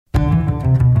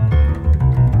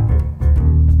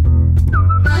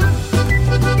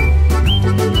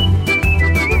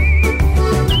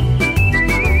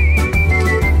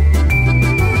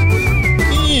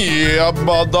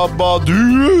Jabba-dabba-du!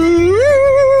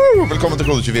 Velkommen til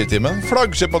Kode24-timen,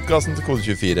 flaggskip-podcasten til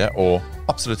Kode24 og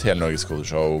absolutt hele Norges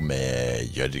kodeshow med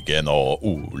Jørgen og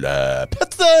Ole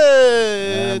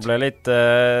Petter! Jeg ble litt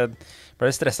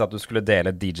stresset at du skulle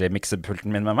dele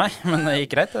DJ-mixepulten min med meg, men det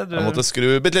gikk greit. Jeg måtte skru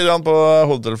bitte litt på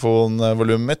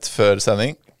hodetelefonvolumet mitt før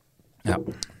sending. Ja.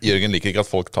 Jørgen liker ikke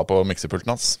at folk tar på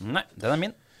mixepulten hans. Nei, den er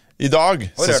min. I dag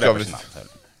så skal vi...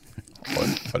 Og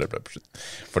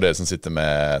For dere som sitter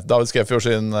med David Skeffjord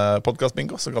sin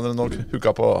podcast-bingo, så kan dere nå huka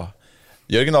på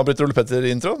Jørgen avbryter Ole Petter i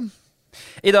introen.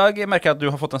 I dag merker jeg at du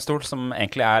har fått en stol som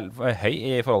egentlig er høy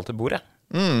i forhold til bordet.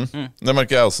 Det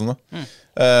merker jeg også nå.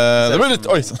 Det ble litt...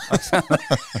 Oi!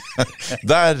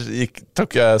 Der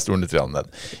tok jeg stolen litt ned.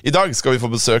 I dag skal vi få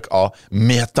besøk av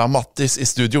Meta-Mattis i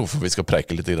studio, for vi skal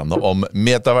preike litt om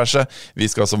metaverset. Vi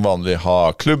skal som vanlig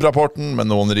ha klubbrapporten med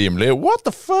noen rimelig what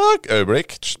the fuck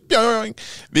øyeblikk.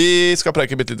 Vi skal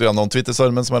preike litt om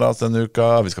Twitter-stormen som er rast denne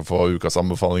uka. Vi skal få ukas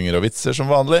anbefalinger og vitser som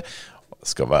vanlig.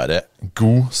 Det skal være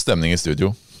god stemning i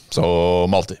studio.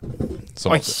 Som alltid.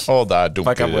 Og der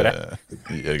dunker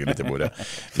Jørgen litt i bordet.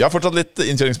 Vi har fortsatt litt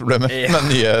innkjøringsproblemer med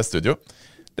nye studio.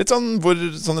 Litt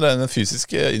sånn rene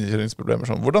fysiske innkjøringsproblemer.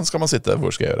 Sånn. Hvordan skal man sitte?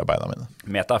 Hvor skal jeg gjøre beina mine?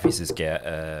 Metafysiske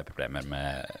problemer med...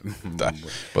 Der,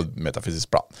 på et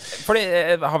metafysisk plan. Fordi,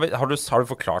 har du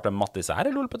forklart hvem Mattis er,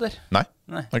 eller Ole Petter? Nei.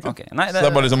 Okay. Nei, så det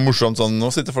er bare liksom morsomt sånn. Nå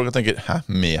sitter folk og tenker, hæ?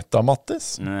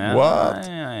 Meta-Mattis? What?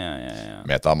 Ja.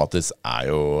 Meta-Mattis er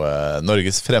jo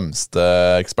Norges fremste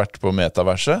ekspert på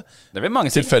metaverset. Det vil mange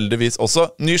si. Tilfeldigvis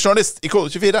også ny journalist i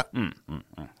Kode24.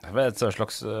 Et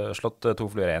slags slått to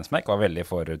fluer i en smekk, var veldig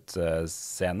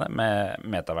forutseende med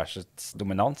metaversets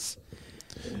dominans.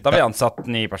 Da vi ansatt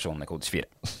ny person i Kode24.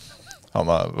 Han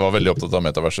var veldig opptatt av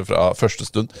metaverset fra første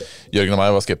stund. Jørgen og meg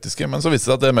var skeptiske, men så viste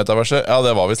det at det metaverset, ja,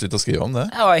 det var vist litt å skrive om det.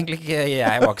 Ja, egentlig ikke,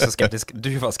 jeg var ikke så skeptisk. Du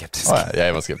var skeptisk.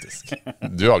 Jeg var skeptisk.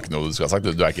 Du har ikke noe du skal ha sagt,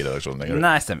 du er ikke i redaksjonen lenger.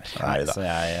 Nei, stemmer. Så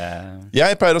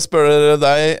jeg pleier å spørre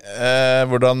deg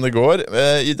hvordan det går.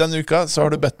 I denne uka så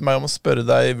har du bedt meg om å spørre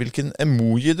deg hvilken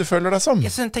emoji du føler deg som.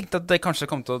 Jeg tenkte at det kanskje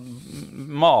kom til å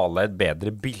male et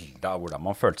bedre bilde av hvordan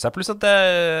man følte seg. Pluss at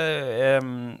jeg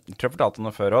tror jeg fortalte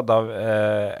noe før også,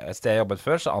 da jeg jobbet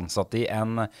før, så ansatte de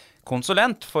en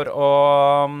konsulent for å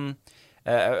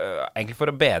egentlig for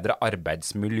å bedre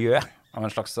arbeidsmiljøet. Han var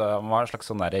en slags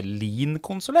sånn der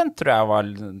lean-konsulent, tror jeg var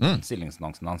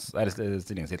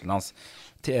stillingstittelen hans.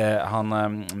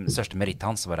 Største meritt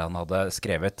hans var at han hadde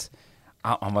skrevet,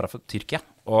 han var fra Tyrkia,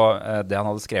 og det han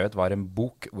hadde skrevet var en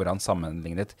bok hvor han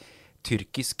sammenlignet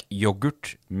tyrkisk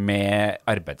yoghurt med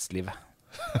arbeidslivet.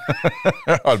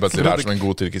 Arbeidslivet er som en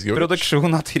god tyrkisk yoghurt.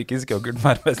 Produksjon av tyrkisk yoghurt med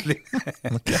arbeidsliv.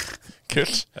 Okay.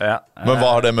 Kult. Ja. Men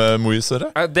hva har det med Mois å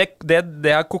gjøre? Det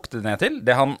jeg kokte ned til,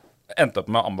 det han endte opp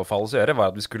med å anbefale oss å gjøre,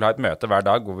 var at vi skulle ha et møte hver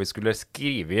dag hvor vi skulle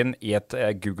skrive inn i et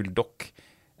Google Doc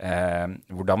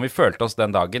hvordan vi følte oss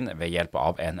den dagen ved hjelp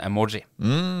av en emoji.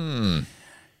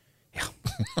 Ja,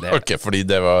 ok, fordi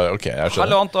det var... Ok, jeg skjønner.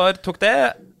 Halvannet år tok det,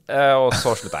 og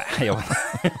så sluttet jeg jobben.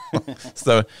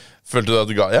 Stemmer. Følte du at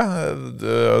du ga... Ja,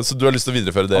 så du har lyst til å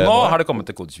videreføre det? Og nå har det kommet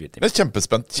til Kode24. Jeg er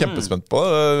kjempespent på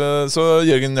det. Så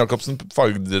Jørgen Jakobsen,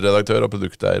 fagredaktør og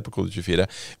produkteier på Kode24.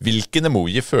 Hvilken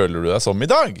emoji føler du deg som i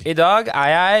dag? I dag er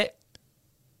jeg...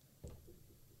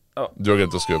 Du har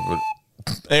glemt å skru opp.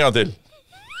 En gang til.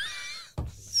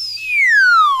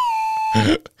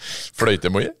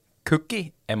 Fløyte-emoji?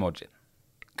 Cookie-emojien.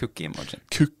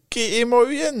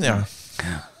 Cookie-emojien, ja.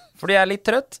 Fordi jeg er litt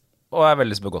trøtt, og jeg er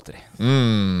veldig lyst på godteri.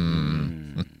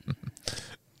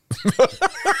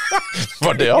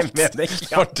 Var det alt?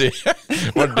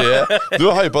 Var det? Du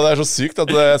har hypet deg så sykt at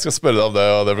jeg skal spørre deg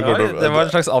om det. Det var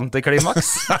en slags antiklimaks.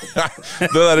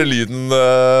 Den der lyden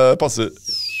passer.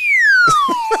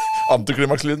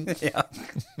 Antiklimaks-lyden. Ja.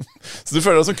 Så du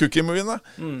føler deg som cookie-emojien, da?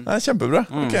 Det er kjempebra.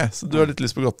 Ok, så du har litt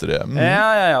lyst på godteri.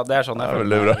 Ja, det er sånn jeg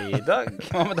føler meg i dag.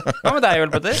 Hva med deg,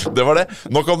 Ole Petter? Det var det.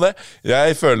 Nok om det.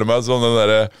 Jeg føler meg som den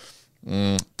der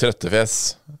trøttefjes.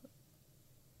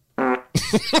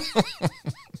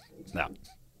 Ja.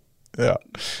 Ja,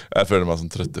 jeg føler meg som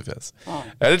trøttefjes.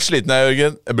 Jeg er litt sliten her,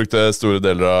 Jørgen. Jeg brukte store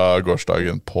deler av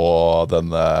gårsdagen på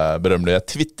denne berømmelige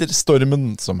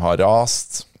Twitter-stormen som har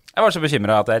rast. Jeg var så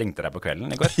bekymret at jeg ringte deg på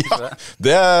kvelden i går.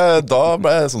 Ja, da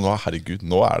ble jeg sånn, herregud,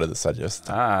 nå er det seriøst.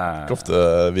 Ikke ofte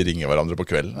vi ringer hverandre på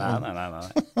kvelden. Nei.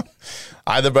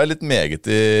 Nei, det ble litt meget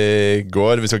i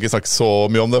går. Vi skal ikke snakke så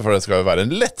mye om det, for det skal jo være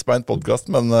en lettbeint podcast,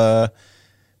 men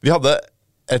vi hadde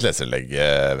et leserinnlegg,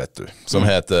 vet du, som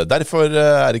het «Derfor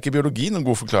er ikke biologi noen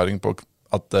god forklaring på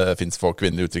at det finnes få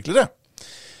kvinnelige utviklere».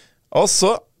 Og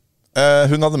så,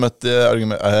 hun hadde møtt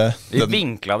vi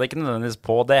vinklet ikke nødvendigvis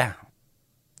på det.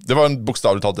 Det var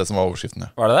bokstavelig talt det som var overskriften.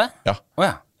 Var det det? Ja.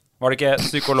 Åja. Var det ikke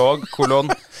psykolog,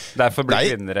 kolon, derfor blir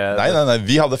kvinner... Nei,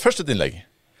 vi hadde først et innlegg.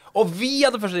 Og vi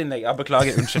hadde først et innlegg. Ja,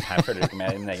 beklager, unnskyld, jeg følger ikke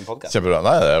med i min egen podcast. Kjempebra,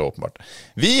 nei, det er åpenbart.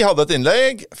 Vi hadde et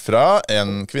innlegg fra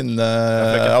en kvinne,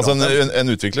 altså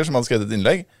en utvikler som hadde skrevet et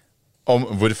innlegg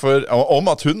om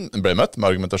at hun ble møtt med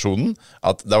argumentasjonen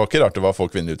at det var ikke rart det var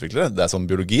folk kvinnelige utviklere, det er sånn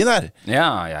biologien er.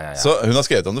 Ja. Så hun har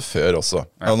skrevet om det før også,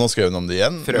 og nå skrev hun om det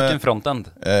igjen. Frøken Frontend.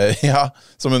 Ja,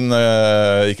 som hun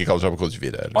ikke kaller seg på kode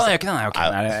 24. Å, nei, ikke den, ok.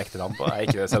 Det er ekte navn på, det er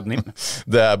ikke pseudonym.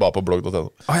 Det er bare på blogg.no.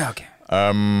 Ja, ok.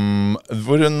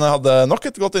 Hvor hun hadde nok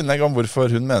et godt innlegg om hvorfor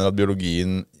hun mener at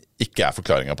biologien ikke er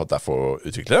forklaringen på at det er få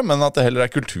utviklere, men at det heller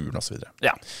er kulturen og så videre.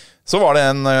 Ja. Så var det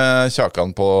en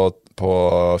kjakan på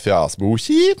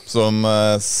Fjasboki som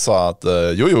sa at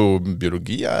jo,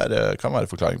 biologi kan være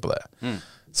forklaring på det.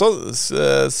 Så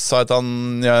sa jeg til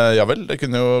han, ja vel, det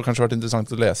kunne jo kanskje vært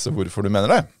interessant å lese hvorfor du mener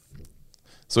det.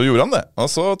 Så gjorde han det, og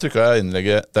så trykket jeg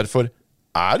innlegget, derfor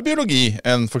er biologi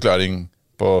en forklaring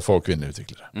på få kvinnelige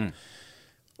utviklere.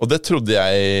 Og det trodde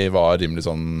jeg var rimelig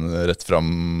sånn rett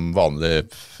frem vanlig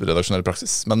redaksjonell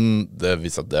praksis, men det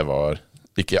viste at det var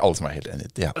ikke alle som er helt enige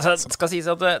i det. Så det skal sies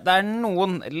at det er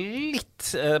noen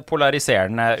litt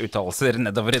polariserende uttalelser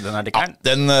nedover i den artikkelen.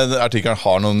 Ja, den artikkelen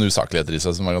har noen usakligheter i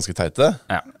seg som er ganske teite.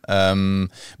 Ja.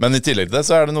 Men i tillegg til det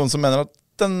så er det noen som mener at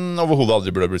den overhodet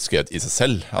aldri burde blitt skrevet i seg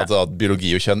selv. At biologi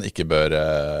og kjønn ikke bør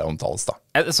omtales da.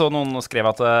 Jeg så noen skrev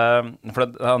at, for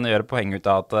han gjør poeng ut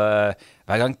av at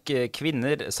hver gang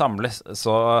kvinner samles til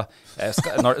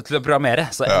å programmere,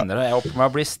 så ender det opp med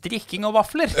å bli strikking og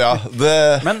vafler. Ja,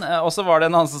 Men også var det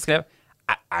en annen som skrev,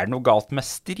 er det noe galt med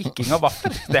strikking og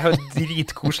vafler? Det er jo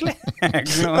dritkoselig. Ja,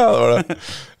 det var det.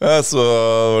 Jeg så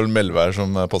Melvær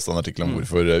som postet en artikkel om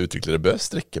hvorfor utviklere bør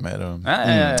strekke mer.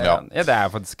 Ja, det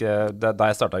er faktisk, da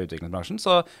jeg startet i utviklingsbransjen,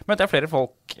 så møtte jeg flere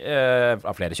folk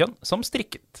av flere kjønn som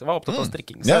strikket, var opptatt av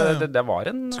strikking. Så det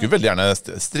var en... Skulle veldig gjerne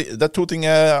det er 2 ting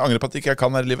jeg angrer på at jeg ikke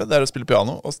kan her i livet, det er å spille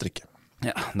piano og strikke.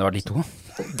 Ja, det var de 2.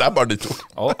 Det er bare de 2.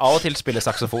 Og av og til spille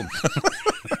saksofon.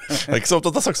 Jeg er ikke så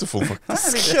opptatt av saksofon,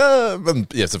 faktisk. Men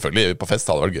selvfølgelig, på fest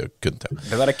hadde det vært gøy å kunne til.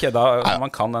 Det er ikke da man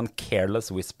kan den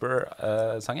Careless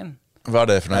Whisper-sangen. Hva er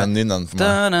det for noe? En ny den for meg?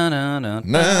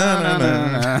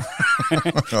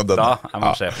 Da er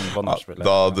man sjefen på nachspielet.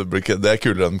 Det er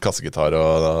kulere enn kassegitar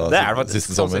og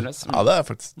siste sommer. Ja, det er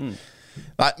faktisk.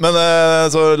 Nei, men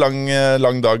så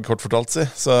lang dag, kort fortalt si,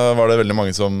 så var det veldig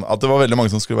mange som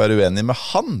skulle være uenige med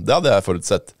han. Det hadde jeg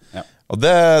forutsett. Ja. Og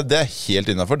det er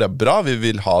helt innenfor. Det er bra, vi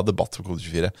vil ha debatt på Kode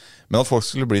 24. Men at folk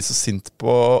skulle bli så sint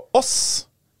på oss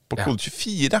på Kode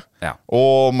 24.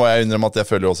 Og må jeg innrømme at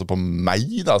jeg føler også på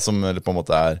meg da, som på en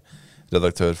måte er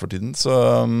redaktør for tiden. Så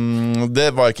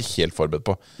det var jeg ikke helt forberedt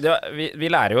på. Vi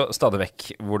lærer jo stadig vekk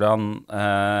hvordan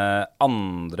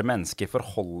andre mennesker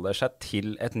forholder seg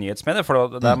til et nyhetsmedie.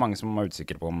 For det er mange som er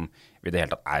usikre på om vi det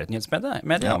hele tatt er et nyhetsmedie,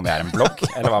 om vi er en blogg,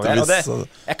 eller hva vi er. Og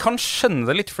jeg kan skjønne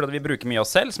det litt, fordi vi bruker mye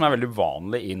oss selv, som er veldig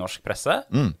uvanlig i norsk presse.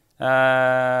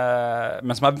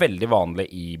 Men som er veldig vanlig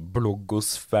i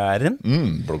bloggosfæren.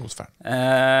 Bloggosfæren.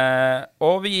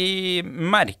 Og vi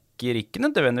merker ikke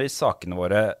nødvendigvis sakene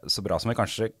våre så bra som vi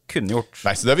kanskje kunne gjort.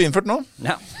 Nei, så det har vi innført nå.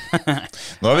 Ja.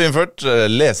 Nå har vi innført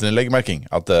leserinnleggmerking.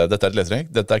 At dette er et leserinnlegg,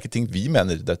 dette er ikke ting vi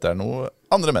mener, dette er noe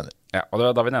andre mener. Ja, og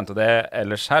da vi nevnte det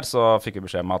ellers her, så fikk vi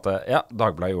beskjed om at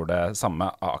Dagbladet gjorde det samme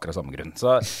av akkurat samme grunn.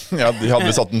 Så, ja, de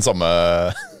hadde satt den samme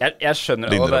jeg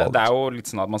skjønner, og det er jo litt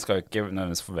sånn at man skal jo ikke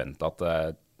nødvendigvis forvente at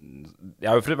jeg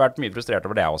har jo vært mye frustrert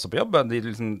over det jeg også på jobb.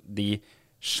 De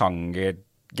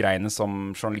sjangergreiene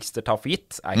som journalister tar for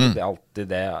gitt, er ikke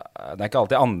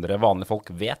alltid andre vanlige folk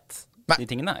vet de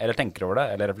tingene, eller tenker over det,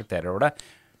 eller reflekterer over det.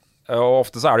 Og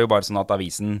ofte så er det jo bare sånn at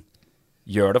avisen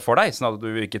gjør det for deg, sånn at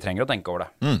du ikke trenger å tenke over det.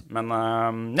 Men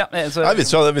jeg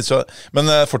visste det.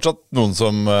 Men fortsatt noen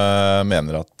som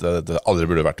mener at det aldri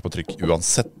burde vært på trykk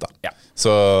uansett da. Ja. Så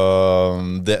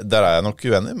der er jeg nok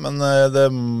uenig, men det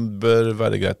bør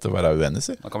være greit å være uenig,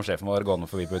 si. Nå kom sjefen vår gående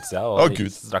forbi på utsida, og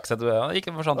straks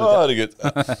ikke forsvant ut. Herregud.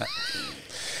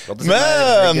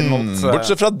 Men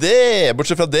bortsett fra at jeg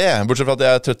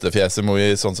er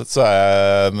trøttefjes-emoji sånn sett, så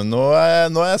men nå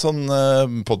er jeg sånn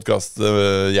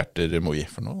podcast-hjerter-emoji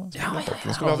for nå. Du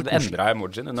endret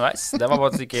emojien underveis. Det var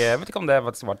faktisk ikke, jeg vet ikke om det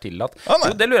faktisk var tillatt.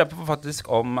 Det lurer jeg på faktisk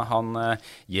om han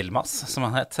Yilmaz, som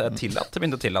han het,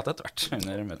 begynte å tillate etter hvert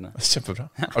under møtene. Kjempebra.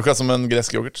 Akkurat som en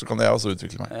gresk yoghurt, så kan jeg også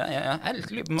utvikle meg.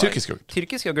 Tyrkisk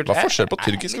yoghurt. Hva er forskjell på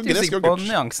tyrkisk og gresk yoghurt? På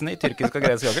nyansene i tyrkisk og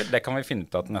gresk yoghurt, det kan vi finne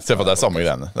ut av neste. Se for at det er samme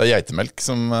greiene. Det gjeitemelk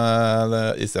som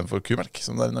i stedet for kumelk,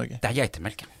 som det i Norge. Det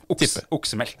geitemelk.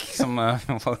 Oksemelk som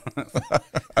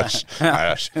Æsj.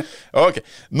 Ok,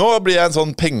 nå blir jeg en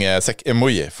sånn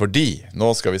pengesekk-emoji, fordi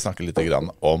nå skal vi snakke litt grann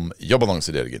om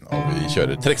jobbannonser, Jørgen. Og vi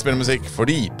kjører trekkspillmusikk,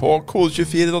 fordi på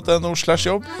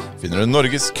kode24.no/jobb finner du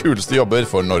Norges kuleste jobber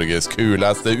for Norges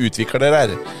kuleste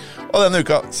utviklere. Og denne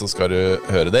uka så skal du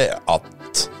høre det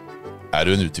at er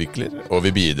du en utvikler og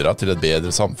vil bidra til et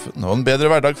bedre samfunn og en bedre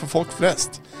hverdag for folk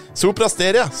flest.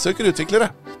 Soprasteria søker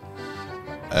utviklere.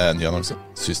 Ny annonse.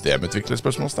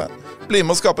 Systemutviklerspørsmålstegn. Bli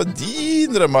med å skape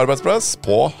din drømmearbeidsplass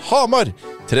på Hamar.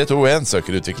 321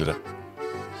 søker utviklere.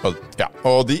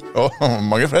 Og de, og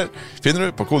mange flere, finner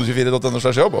du på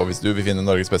kode24.no/jobb. Og hvis du vil finne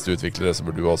Norges beste utviklere, så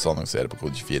burde du også annonsere på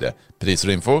kode24 priser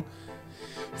og info.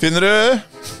 Finner du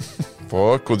på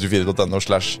kode24.no/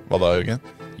 hva da, Jørgen?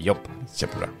 Jobb.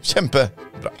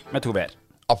 Kjempebra. Med 2 b-er.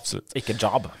 Absolutt. Ikke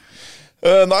job.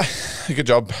 Nei, ikke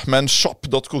jobb, men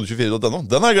shop.kode24.no.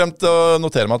 Den har jeg glemt å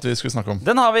notere meg at vi skulle snakke om.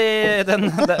 Den har vi,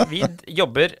 vi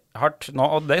jobber hardt nå,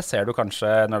 og det ser du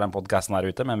kanskje når den podcasten er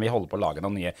ute, men vi holder på å lage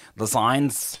noen nye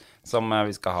designs som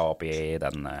vi skal ha opp i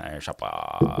den shoppa.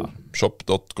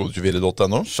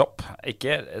 Shop.kode24.no. Shop,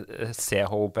 ikke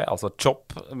CHOP, altså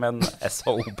chop, men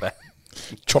SHOP.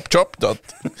 Chop.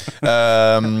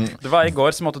 Det var i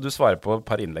går så måtte du svare på et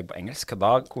par innlegg på engelsk.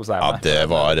 Da koset jeg meg. Ja, det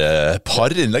var et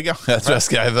par innlegg, ja. Jeg tror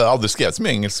jeg aldri skrev så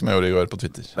mye engelsk som jeg gjorde i går på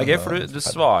Twitter. Det er gøy, for du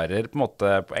svarer på en måte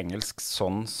på engelsk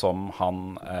sånn som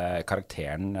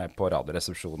karakteren på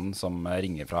radioresepsjonen som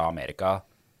ringer fra Amerika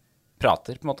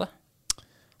prater, på en måte.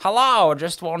 Hello,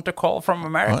 just want to call from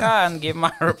America and give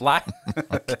my reply.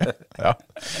 Ja.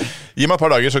 Gi meg et par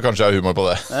dager, så kanskje jeg har humor på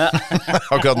det.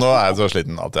 Akkurat nå er jeg så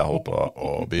sliten at jeg holder på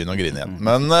å begynne å grine igjen.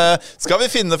 Men skal vi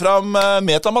finne fram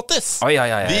Meta-Mattis? Oi.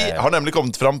 Vi har nemlig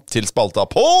kommet fram til spalta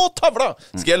på tavla.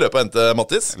 Skal jeg løpe og hente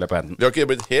Mattis? Løp og hente. Vi har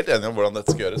ikke blitt helt enige om hvordan dette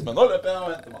skal gjøres, men nå løper jeg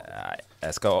og henter Mattis. Nei,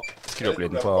 jeg skal skru opp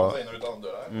lyden på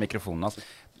mikrofonen, altså.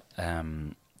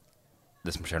 Det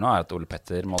som skjer nå er at Ole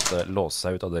Petter måtte låse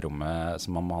seg ut av det rommet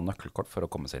som man må ha nøkkelkort for å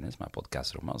komme seg inn i, som er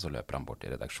podcastrommet, og så løper han bort i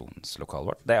redaksjonslokalet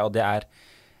vårt. Og det er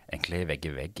egentlig vegg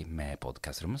i vegg med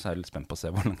podcastrommet, så jeg er litt spent på å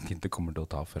se hvor lang tid det kommer til å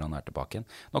ta før han er tilbake igjen.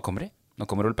 Nå kommer de. Nå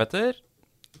kommer Ole Petter.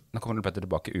 Nå kommer Ole Petter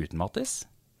tilbake uten Mattis.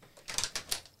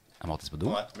 Er Mattis på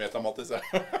do? Nei, Meta-Mattis er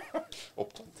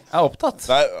opptatt. Er opptatt?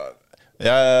 Nei,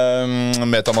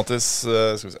 Meta-Mattis,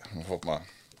 skal vi se, må få på meg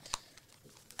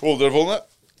hodetelefonene.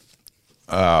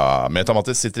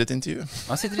 Meta-Mattis sitter i et intervju.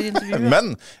 Han sitter i et intervju.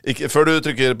 Men ikke, før du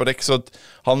trykker på rekk, så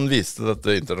han viste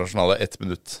dette internasjonale 1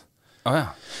 minutt.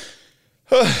 Ja.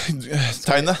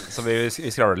 Tegnet. Så vi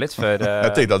skravler litt før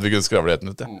Jeg tenkte at vi kunne skravle i 1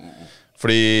 minutt, ja.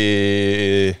 Fordi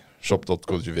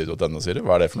shop.kode24.no, sier du.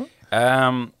 Hva er det for noe?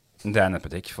 Det er en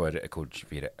nettbutikk for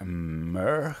Kode24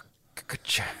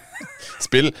 Merch.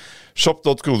 Spill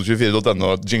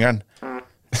shop.kode24.no jingeren.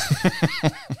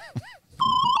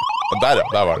 Der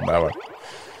var den.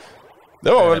 Det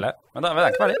var vel. Men det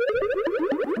er ikke ferdig.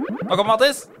 Nå kommer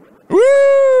Mattis.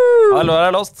 Hallo,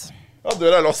 er låst. Ja,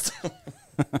 døra er låst.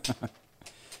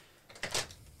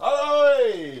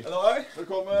 Halloi!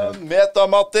 Velkommen,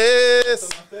 Meta-Mattis.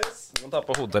 Du kan ta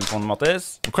på hodetelefonen,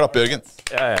 Mattis. Og klappe, Jørgen.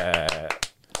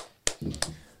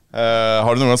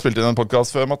 Har du noen gang spilt inn en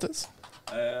podcast før, Mattis?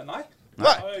 Nei.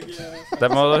 Det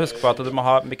må du huske på at du må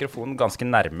ha mikrofonen ganske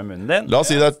nærme munnen din. La oss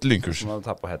si det er et lynkurs. Så må du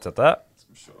ta på headsetet.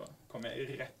 Kommer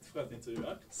jeg rett fra et intervju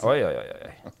her? Oi.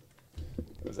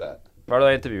 Hva er det du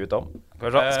har intervjuet om?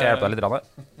 Skal jeg hjelpe deg litt? Rann?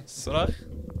 Så der.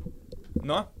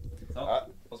 Nå.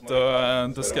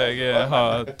 Da skal jeg ha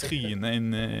trynet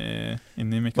inn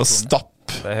i mikrofonen. Og stapp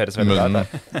det høres veldig bra ut.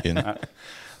 inn.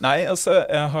 Nei, altså,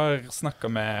 jeg har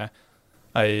snakket med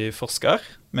en forsker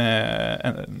med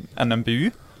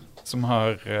NMBU, som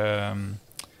har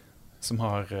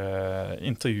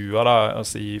intervjuet da,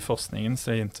 altså i forskningen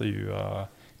så har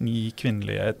intervjuet 9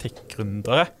 kvinnelige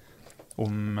tech-gründere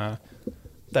om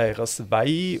deres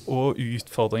vei og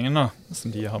utfordringene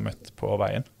som de har møtt på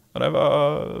veien. Og det var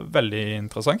veldig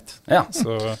interessant. Ja.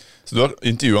 Så du har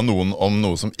intervjuet noen om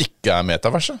noe som ikke er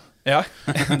metaverset? Ja.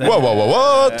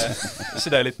 What?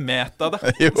 Ikke det litt meta, da?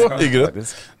 Jo, i grunn.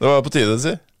 Det var på tide å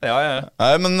si. Ja.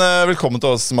 Nei, men velkommen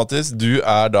til oss, Mattis. Du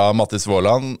er da Mattis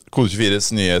Våland,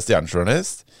 Kode24s nye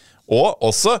stjernejournalist, og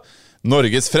også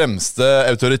Norges fremste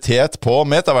autoritet på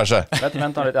metaverset. Vent,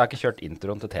 jeg har ikke kjørt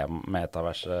introen til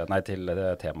til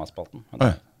temaspalten.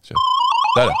 Kjør.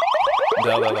 Der, ja.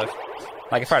 Der.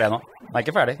 Den er ikke ferdig ennå.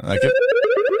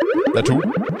 Det er 2.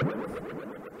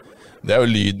 Det er jo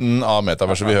lyden av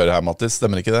metaverset vi hører her, Mattis.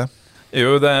 Stemmer ikke det?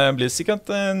 Jo, det blir sikkert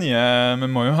nye. Vi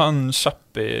må jo ha en kjapp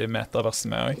opp i metaverset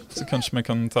med også. Så kanskje vi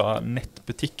kan ta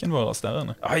nettbutikken vår der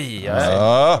inne.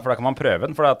 For da kan man prøve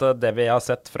den. For det vi har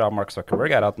sett fra Mark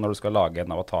Zuckerberg er at når du skal lage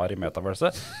en avatar i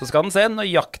metaverset, så skal den se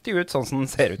nøyaktig ut sånn som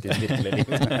den ser ut i det virkelige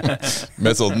livet.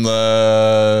 Med sånn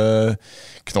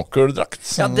knokkeldrakt.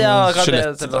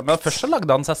 Men først så lagde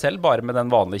han seg selv bare med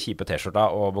den vanlige kjipe t-skjorta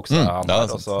og buksa han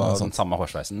har, og så den samme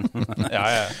hårsveisen.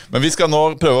 Men vi skal nå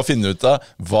prøve å finne ut av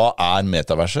hva er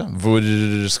metaverset, hvor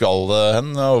skal det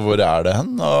hen, og hvor er det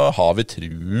hen, og har vi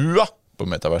trua på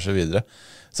metaverset videre.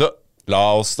 Så la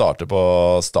oss starte på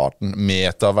starten.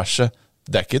 Metaverset,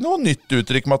 det er ikke noe nytt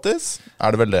uttrykk, Mattis? Er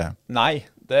det vel det? Nei,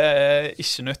 det er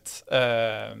ikke nytt.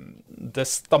 Det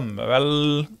stammer vel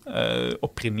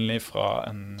opprinnelig fra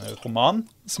en roman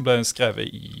som ble skrevet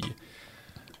i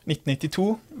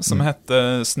 1992, som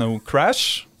heter Snow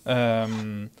Crash.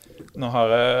 Nå har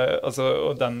jeg,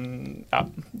 og den,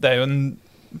 det er jo en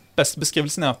beste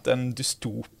beskrivelsen er at en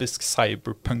dystopisk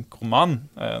cyberpunk-roman,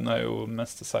 nå er jo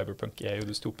mest cyberpunk er jo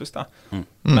dystopisk da,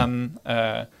 men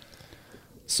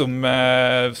som,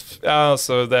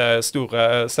 det er store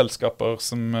selskaper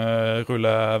som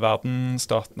ruller verden,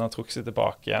 staten har trukket seg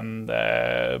tilbake igjen, det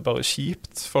er bare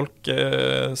kjipt, folk,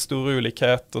 stor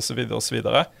ulikhet og så videre og så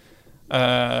videre,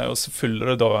 og så følger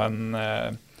det da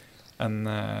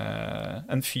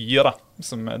en fyr da,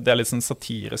 som, det er litt sånn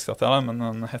satirisk dette her, men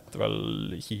han heter vel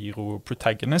Hero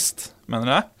Protagonist, mener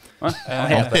du det? Han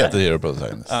heter Hero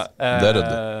Protagonist, det er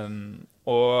rødlig.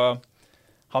 Og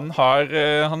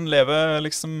han lever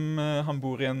liksom, han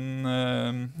bor i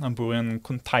en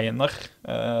container.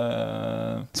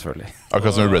 Selvfølgelig.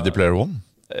 Akkurat som Ready Player One?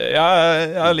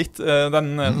 Ja, litt,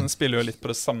 den spiller jo litt på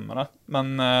det samme da,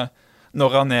 men når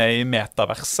han er i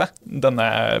metaverset, denne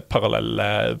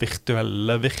parallelle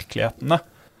virtuelle virkeligheten,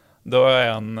 da er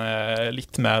han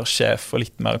litt mer sjef og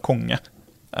litt mer konge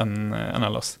enn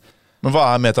ellers. Men hva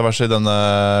er metaverset i denne?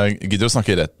 Gidder å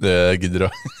snakke rett? Gidder å?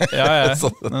 Ja.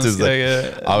 Nå skal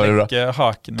jeg legge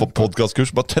haken på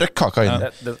podcastkurs, bare trykk haka inn.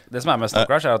 Det som er med Snow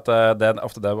Crash er at det er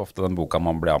ofte den boka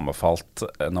man blir anbefalt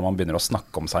når man begynner å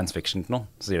snakke om science fiction til noe.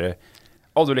 Så sier de,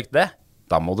 du likte det?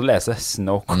 Da må du lese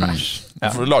Snow Crash.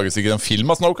 For det lages ikke en film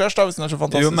av Snow Crash da, hvis den er så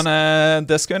fantastisk? Jo, men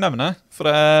det skal jeg nevne. For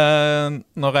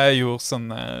når jeg gjorde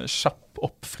sånn kjapp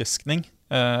oppfriskning,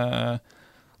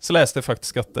 så leste jeg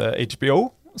faktisk at HBO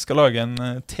skal lage en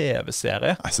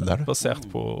TV-serie basert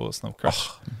på Snow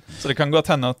Crash. Så det kan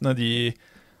godt hende at når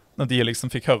de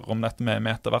liksom fikk høre om dette med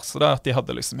metaverset, at de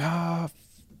hadde liksom,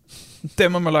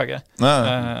 det må vi lage.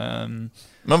 Men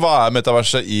hva er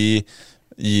metaverset i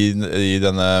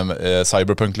denne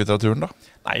cyberpunk-litteraturen da?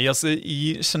 Nei,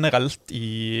 generelt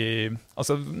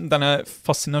denne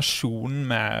fascinasjonen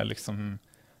med liksom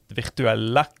det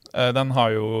virtuelle, den har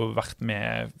jo vært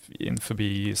med innenfor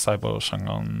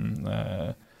cybersjangeren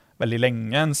veldig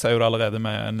lenge. En ser jo det allerede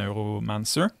med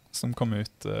Neuromancer, som kom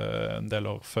ut en del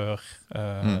år før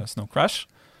Snow Crash.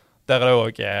 Der det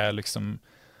også liksom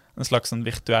en slags sånn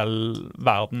virtuell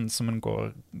verden som en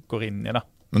går inn i da.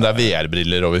 Men det er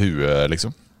VR-briller over huet,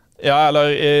 liksom? Ja,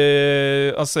 eller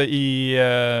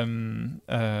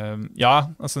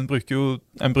en bruker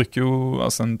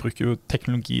jo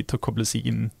teknologi til å koble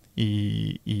seg inn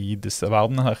i disse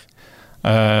verdenene her.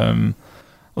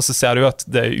 Og så ser du jo at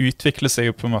det utvikler seg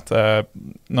jo på en måte,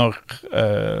 når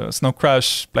Snow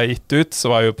Crash ble gitt ut,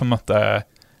 så var jo på en måte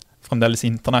fremdeles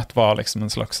internett var liksom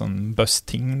en slags sånn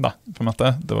buzz-ting da, på en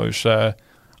måte. Det var jo ikke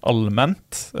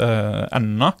allment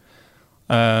ennå.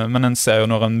 Men en ser jo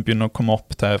når en begynner å komme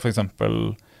opp til for eksempel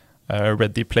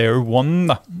Ready Player One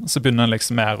da, så begynner en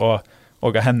liksom mer å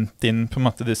hente inn på en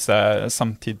måte disse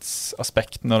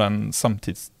samtidsaspektene og den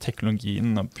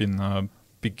samtidsteknologien og begynne å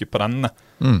bygge på den.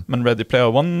 Men Ready Player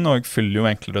One og fyller jo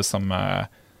egentlig det samme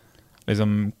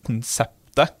liksom,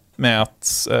 konseptet med at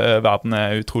verden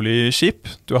er utrolig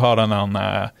kjip. Du har den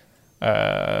der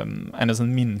en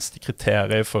sånn minste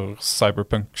kriterier for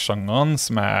cyberpunk-sjangeren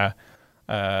som er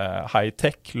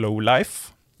high-tech,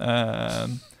 low-life.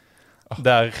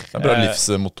 Det er bra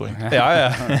livsmotto.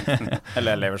 Ja. Eller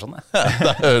jeg lever sånn, det.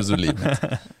 Det høres jo livet.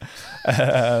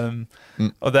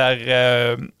 Og der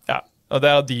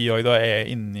de også da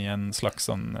er inne i en slags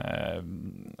sånn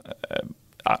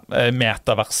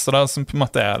metaverse da, som på en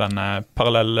måte er denne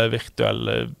parallelle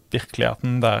virtuelle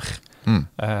virkeligheten der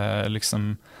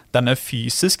liksom den er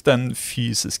fysisk, den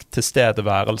fysisk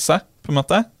tilstedeværelse på en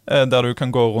måte, der du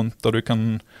kan gå rundt og du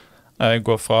kan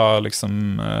gå fra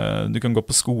liksom, du kan gå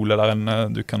på skole der inne,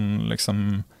 du kan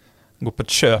liksom gå på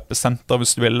et kjøpesenter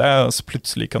hvis du vil det, og så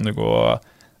plutselig kan du gå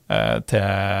til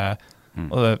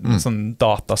sånn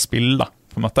dataspill da,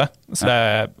 på en måte. Så det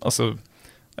er,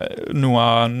 noe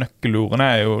av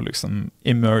nøkkelordene jo liksom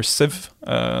immersive,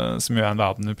 som jo en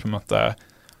verden du på en måte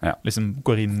liksom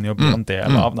går inn i og blir en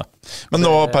del av det. Men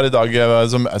nå per i dag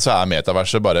så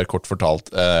metaverset bare kort fortalt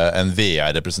en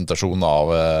VR-representasjon av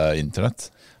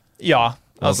internett. Ja,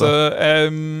 altså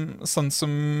sånn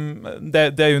som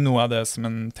det jo noe av det som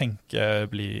en tenker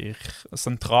blir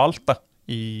sentralt da,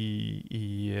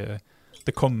 i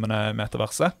det kommende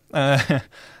metaverset.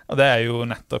 Og det jo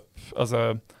nettopp, altså,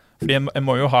 fordi jeg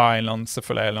må jo ha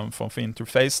selvfølgelig en eller annen form for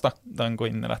interface da, der en går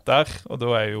inn i dette her, og da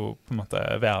jo på en måte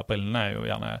VR-brillene jo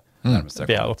gjerne,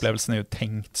 VR-opplevelsen jo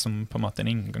tenkt som på en måte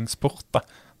en inngangsport da,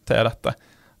 til dette.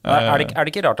 Det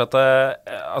ikke rart at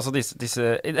altså disse,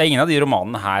 det ingen av de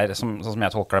romanene her, sånn som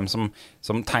jeg tolker dem,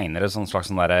 som tegner et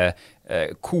slags sånn der,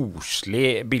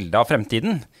 koselig bilde av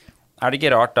fremtiden? Det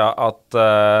ikke rart da at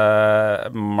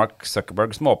Mark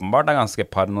Zuckerberg, som åpenbart ganske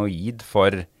paranoid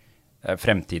for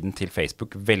fremtiden til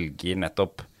Facebook, velger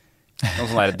nettopp noen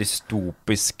sånne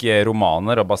dystopiske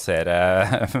romaner å basere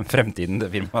fremtiden til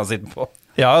firmaet sitt på?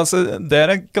 Ja, altså, det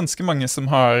det ganske mange som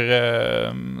har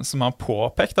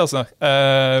påpekt, altså.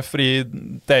 Fordi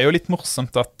det jo litt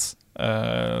morsomt at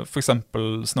for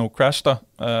eksempel Snow Crash da,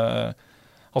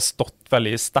 har stått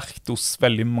veldig sterkt hos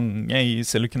veldig mange i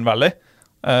Silicon Valley.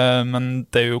 Men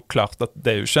det jo klart at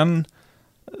det jo ikke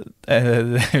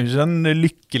en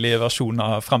lykkelig versjon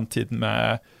av fremtiden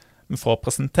vi får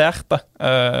presentert da.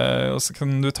 Og så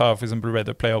kan du ta for eksempel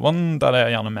Ready Player One, der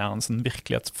det gjerne mer en sånn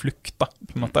virkelighetsflukt da,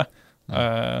 på en måte.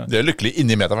 De lykkelige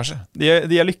inne i metaverset.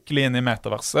 De lykkelige inne i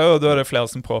metaverset, og da det flere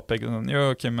som påpeker sånn,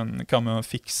 jo, ok, men kan vi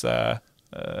fikse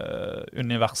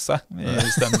universet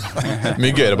i stedet?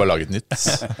 Mye gøyere å bare lage et nytt.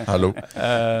 Hallo.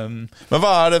 Men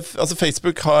hva det, altså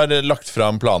Facebook har lagt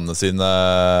frem planene sine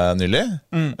nylig.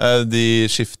 De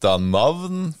skiftet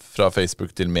navn fra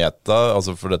Facebook til Meta,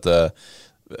 altså for dette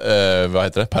hva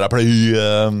heter det?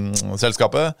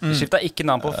 Paraply-selskapet. De skiftet ikke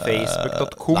navn på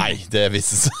facebook.com. Nei, det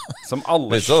visste som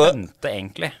alle skjønte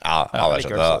egentlig. Ja, jeg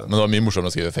skjønte det. Men det var mye morsommere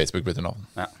å skrive Facebook bytter navn.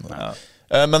 Ja.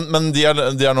 Men de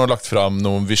har nå lagt frem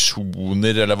noen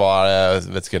visjoner, eller jeg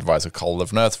vet ikke helt hva jeg skal kalle det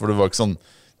for noe. For det var ikke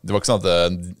sånn at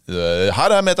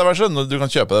her metaverset, du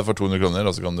kan kjøpe det for 200 kroner,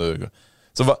 og så kan du...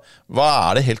 Så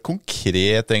hva det helt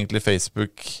konkret egentlig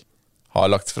Facebook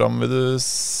har lagt frem, vil du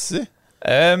si?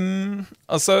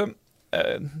 Altså,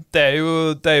 det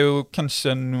jo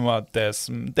kanskje noe av det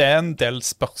som... Det en del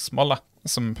spørsmål da,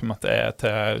 som på en måte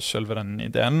til selve den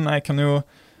ideen. Jeg kan jo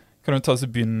ta oss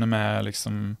og begynne med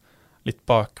liksom litt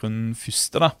bakgrunn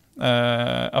første da.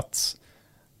 At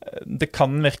det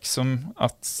kan virke som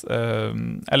at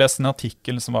jeg leste en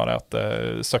artikkel som var det at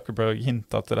Zuckerberg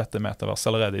hintet til dette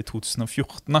metaverset allerede i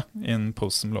 2014 da, i en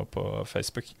post som lå på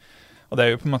Facebook. Og det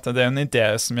jo på en måte det en idé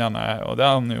som gjerne, og det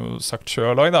har han jo sagt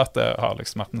selv også da, at det har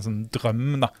liksom vært en sånn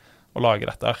drøm da, å lage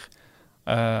dette her.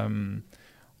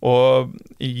 Og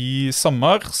i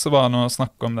sommer så var det noe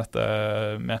snakk om dette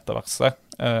metaverset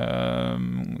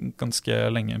ganske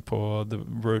lenge på The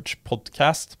Verge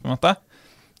podcast på en måte.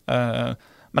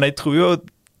 Men jeg tror jo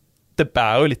det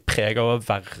bærer jo litt preg av å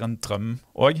være en drøm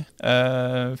også,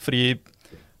 fordi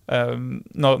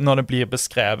når det blir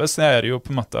beskrevet så det jo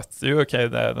på en måte at ok,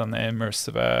 det denne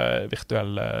immersive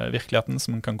virtuelle virkeligheten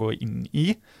som man kan gå inn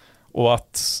i, og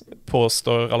at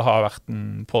påstår, eller har vært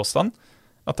en påstand,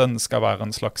 at den skal være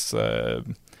en slags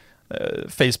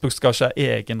Facebook skal ikke ha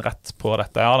egen rett på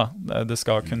dette her da. Det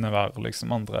skal kunne være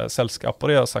liksom andre selskaper,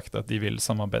 de har sagt at de vil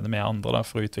samarbeide med andre da,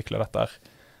 for å utvikle dette her.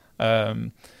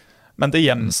 Men det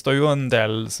gjenstår jo en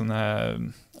del sånne,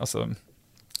 altså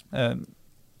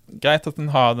greit at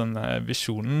den har denne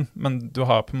visjonen, men du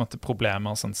har på en måte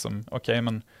problemer sånn som, ok,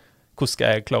 men hvordan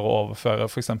skal jeg klare å overføre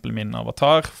for eksempel min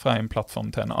avatar fra en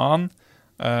plattform til en annen?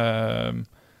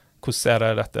 Hvordan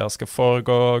det dette skal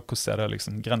foregå? Hvordan det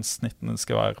liksom grensnittene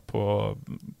skal være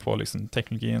på liksom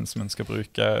teknologien som en skal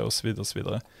bruke, og så videre, og så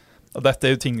videre. Og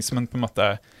dette jo ting som en på en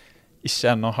måte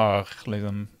ikke ennå har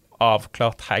liksom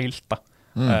avklart helt da.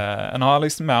 En har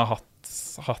liksom mer hatt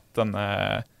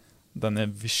denne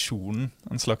visjonen,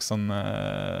 en slags sånn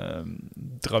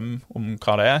drøm om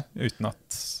hva det uten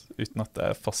at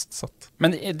det fastsatt.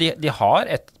 Men de har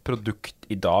et produkt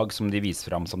i dag som de viser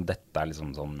frem som dette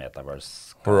liksom sånn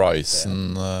metaverse.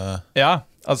 Horizon. Ja,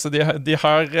 altså de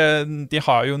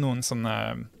har jo noen sånne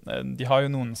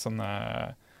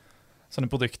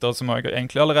produkter som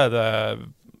egentlig allerede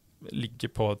ligger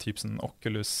på typ sånn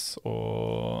Oculus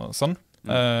og sånn.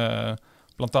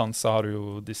 Blant annet så har du jo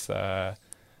disse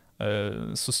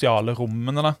sosiale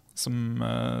rommene da, som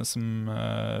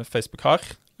Facebook har.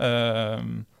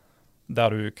 der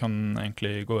du kan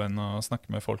egentlig gå inn og snakke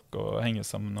med folk og henge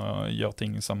sammen og gjøre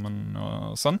ting sammen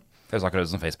og sånn. Det er akkurat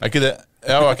som Facebook. Er ikke det?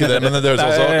 Ja, var ikke det, men det høres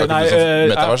også Oculus som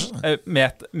metavers.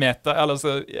 Meta, eller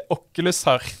altså Oculus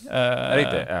har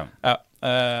Riktig, ja.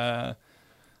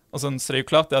 Og sånn, så det er jo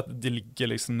klart at det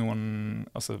ligger liksom noen,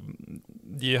 altså,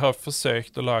 de har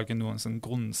forsøkt å lage noen sånn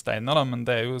grunnsteiner da, men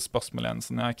det er jo spørsmålet igjen,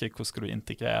 sånn, ja, hvordan skal du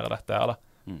integrere dette her da,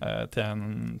 til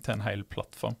en hel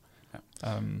plattform.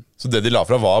 Så det de la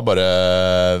fra var bare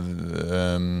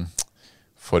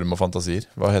form og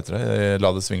fantasier. Hva heter det?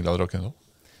 La det svinge, la det rock'n'roll.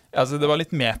 Altså, det var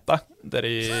litt meta, det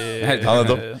de...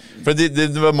 For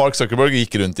Mark Zuckerberg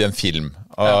gikk rundt i en film,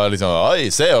 og liksom, oi,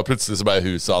 se, og plutselig så ble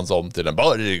huset hans om til en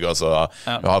borg, og så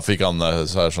fikk han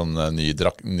sånn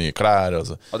nye klær, og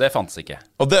så. Og det fantes ikke.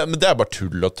 Men det er bare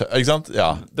tull og ikke sant?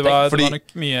 Ja. Det var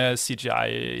nok mye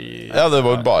CGI Ja, det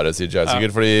var bare CGI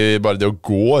sikkert, fordi bare det å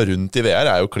gå rundt i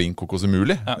VR er jo klin kokos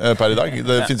umulig per i dag.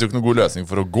 Det finnes jo ikke noen god løsning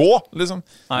for å gå, liksom.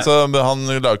 Så han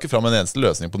la jo ikke fram en eneste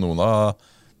løsning på noen av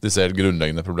disse helt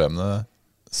grunnleggende problemene,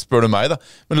 spør du meg da.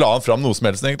 Men la han fram noe som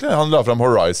helst egentlig? Han la fram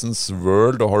Horizons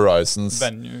World og Horizons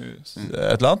Venues. Et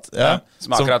eller annet. Ja.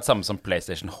 Som er akkurat samme som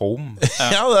PlayStation Home.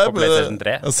 Ja, det er på PlayStation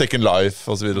 3. Second Life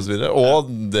og så videre og så videre. Og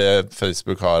det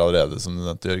Facebook har allerede, som du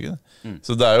nevnte, Jørgen.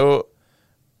 Så det er jo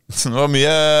det var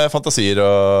mye fantasier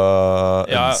og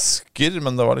ønsker,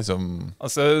 men det var liksom...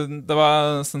 Altså, det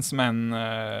var sånn som en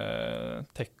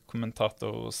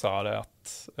tech-kommentator sa det,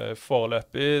 at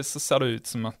foreløpig så ser det ut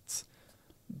som at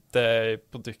de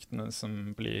produktene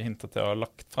som blir hintet til å ha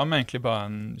lagt frem, er egentlig bare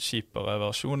en kjipere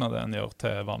versjon av det en gjør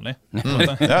til vanlig.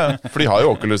 Ja, for de har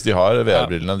jo Oculus, de har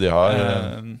VR-brillene, de har...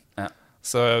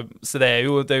 Så det er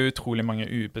jo utrolig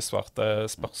mange ubesvarte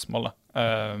spørsmål da.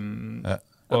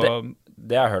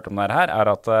 Det jeg har hørt om det her er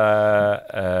at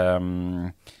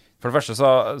for det første så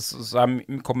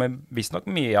kommer visst nok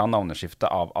mye av navneskiftet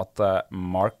av at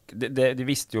Mark, de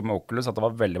visste jo med Oculus at det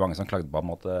var veldig mange som klagde på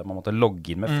at man måtte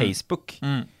logge inn med Facebook.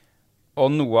 Og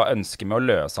noe av ønsket med å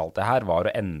løse alt det her var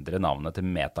å endre navnet til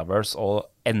Metaverse og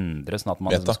ende sånn at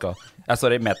man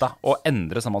Meta, og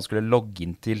endre sånn at man skulle logge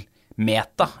inn til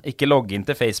Meta, ikke logge inn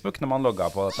til Facebook når man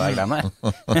logget på dette greiene.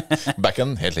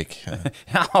 Backend, helt lik.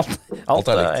 Ja, alt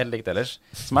er helt likt ellers.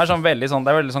 Som er sånn veldig sånn,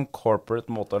 det er veldig sånn corporate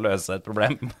måte å løse et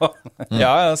problem på.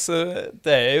 Ja, altså,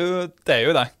 det er jo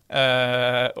det.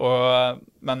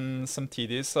 Men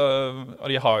samtidig så, og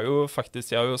de har jo sagt det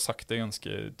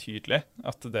ganske tydelig,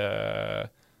 at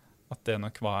det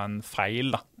nok var en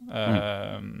feil da.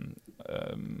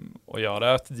 Å gjøre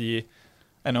det, at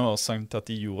en av årsaken til at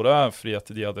de gjorde det, fordi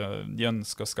at de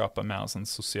ønsker å skape mer sånn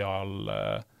sosial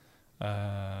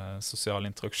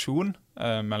interaksjon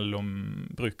mellom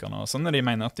brukerne og sånn, og de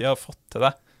mener at de har fått til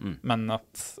det, men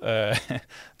at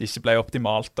det ikke ble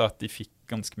optimalt, og at de fikk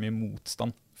ganske mye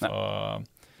motstand fra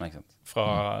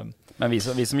Men vi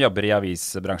som jobber i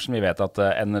avisbransjen, vi vet at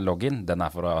en login, den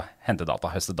er for å hente data,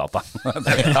 høste data.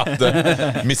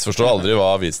 Misforstår aldri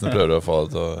hva avisene prøver å få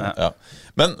det til å...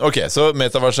 Men ok, så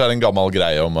metaverse er en gammel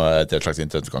greie om et slags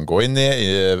internett du kan gå inn i.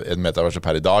 En metaverse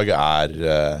per i dag er...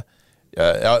 det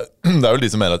er vel de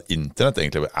som mener at internett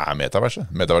egentlig er metaverse.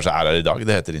 Metaverse er her i dag,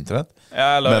 det heter internett.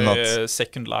 Ja, eller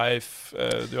Second Life.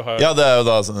 Ja, det er jo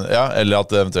da sånn, eller at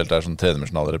det eventuelt er sånn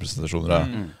tredimensjonale representasjoner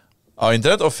av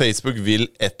internett, og Facebook vil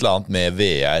et eller annet med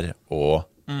VR og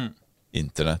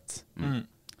internett.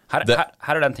 Her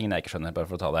er den tingen jeg ikke skjønner, bare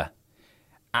for å ta det.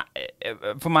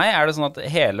 For meg er det sånn at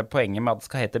hele poenget med at det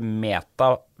skal hete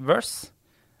Metaverse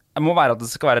må være at det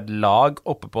skal være et lag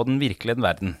oppe på den virkelige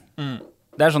verden.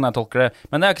 Det er sånn jeg tolker det.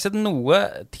 Men jeg har ikke sett noe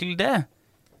til det.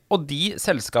 Og de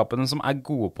selskapene som er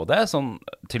gode på det, sånn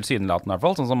tilsynelatende i hvert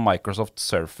fall, sånn som Microsoft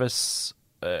Surface,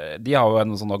 de har jo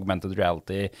en sånn augmented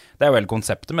reality. Det er jo hele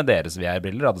konseptet med deres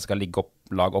VR-briller, at det skal ligge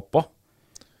lag oppå.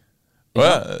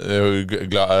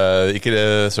 Ikke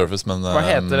Surface, men hva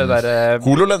heter det der?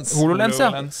 HoloLens.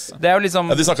 Det er jo liksom...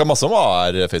 Ja, de snakket masse om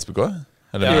AR Facebook også.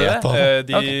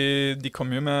 De kom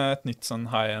jo med et nytt sånn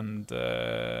high-end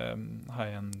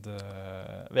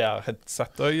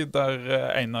VR-headset også, der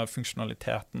en av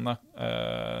funksjonalitetene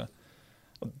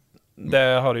det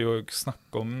har de jo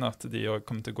snakket om, at de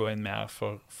kommer til å gå inn mer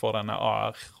for denne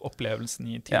AR-opplevelsen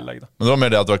i tillegg. Da. Men det var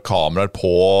mer det at det var kameraer på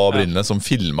brillene som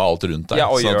filmet alt rundt deg. Ja,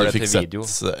 og sånn gjør det til video.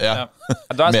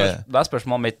 Da er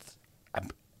spørsmålet mitt,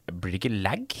 blir det ikke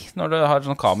lag når du har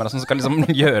sånn kamera som skal liksom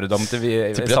gjøre dem til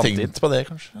samtidig? Jeg har tenkt på det,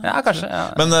 kanskje. Ja, kanskje, ja.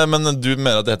 Men du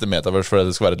mener at det heter Metaverse fordi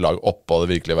det skal være et lag oppå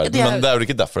det virkelige verden. Men det er jo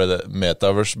ikke derfor det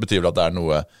Metaverse betyr vel at det er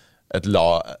noe, et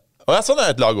lag... sånn er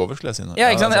et lag over, skulle jeg si nå. Ja,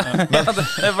 ikke sant?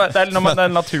 Det er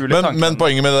en naturlig tanke. Men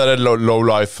poenget med det der low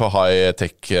life og high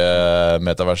tech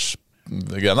metaverse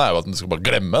greia jo at du skal bare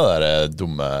glemme det der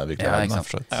dumme virkelige verden.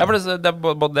 For det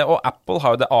både det, og Apple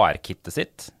har jo det AR-kittet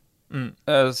sitt,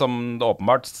 som det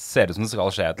åpenbart ser ut som det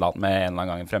skal skje et eller annet med en eller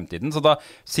annen gang i fremtiden. Så da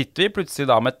sitter vi plutselig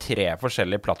da med 3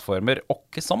 forskjellige plattformer, og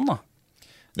ikke sånn da.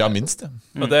 Ja, minst det.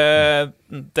 Og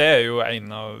det jo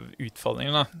en av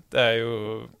utfordringene. Det jo,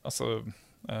 altså...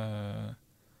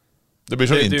 det blir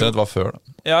sånn internett var før da.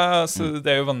 Ja, altså,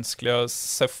 det jo vanskelig å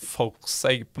se for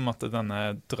seg på en måte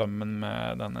denne drømmen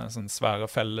med denne sånn svære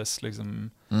felles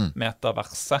liksom,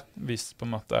 metaverset, hvis på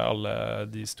en måte alle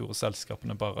de store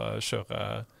selskapene bare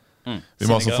kjører vi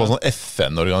må altså få sånn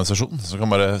FN-organisasjon som kan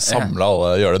bare samle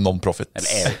alle, gjøre det non-profit. Eller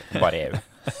EU, bare EU.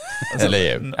 Eller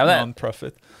EU.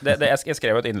 Non-profit. Jeg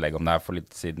skrev et innlegg om det her for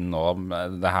litt siden nå, om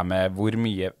det her med hvor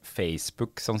mye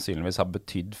Facebook sannsynligvis har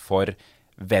betydd for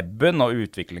webben og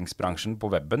utviklingsbransjen på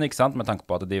webben, ikke sant? Med tanke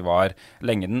på at de var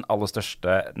lenge den aller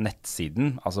største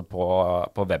nettsiden, altså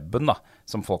på webben da,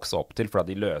 som folk så opp til,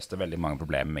 fordi de løste veldig mange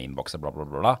problemer med inboxer, bla bla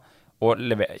bla bla, og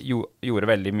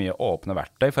gjorde veldig mye åpne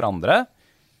verktøy for andre.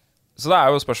 Så det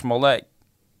jo spørsmålet,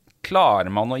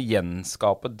 klarer man å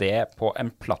gjenskape det på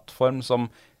en plattform som,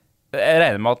 jeg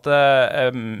regner med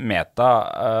at Meta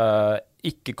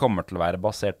ikke kommer til å være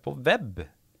basert på web?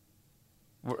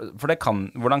 For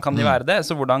hvordan kan de være det?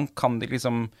 Så hvordan kan de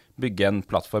liksom bygge en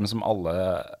plattform som alle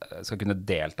skal kunne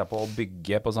delta på og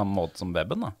bygge på samme måte som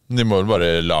webben da? De må jo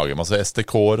bare lage masse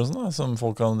SDK-er og sånn da, som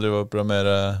folk kan drive og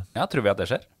programmere. Ja, tror vi at det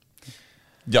skjer?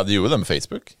 Ja, de gjorde det med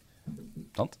Facebook.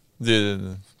 Sant?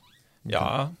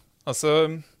 Ja, altså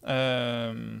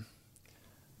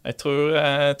jeg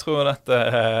tror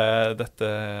dette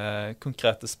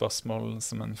konkrete spørsmål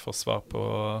som en får svar på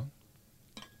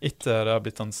etter det har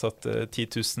blitt ansatt 10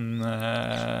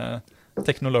 000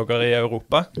 teknologer i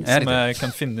Europa som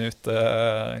kan finne ut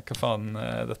hva faen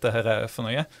dette her for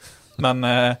noe. Men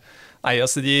nei,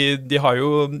 altså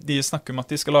de snakker om at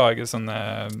de skal lage sånne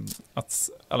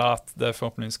at det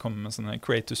forhåpentligvis kommer med sånne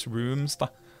creators rooms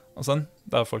da, og sånn,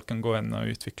 der folk kan gå inn og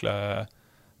utvikle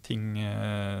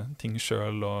ting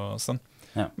selv og sånn.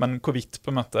 Ja. Men hvorvidt på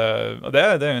en måte, og det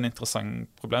jo en interessant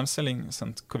problemstilling,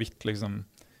 sånn, hvorvidt liksom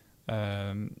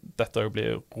dette jo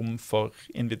blir rom for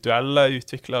individuelle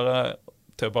utviklere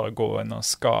til å bare gå inn og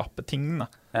skape ting.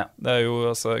 Ja. Det jo,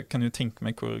 altså, kan jo tenke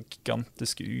meg hvor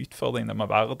gigantiske utfordringer det må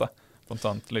være da. Blant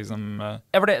annet, liksom...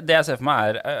 Ja, for det jeg ser for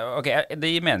meg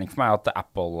det gir mening for meg at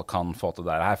Apple kan få til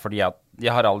det her, fordi at de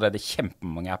har allerede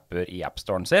kjempemange apper i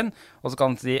App-storen sin, og så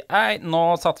kan de si, nå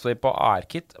satser vi på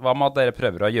AR-kit, hva med at dere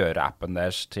prøver å gjøre appen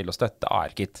deres til å støtte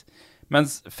AR-kit?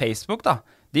 Mens Facebook da,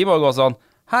 de må gå sånn,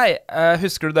 hei,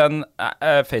 husker du den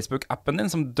Facebook-appen din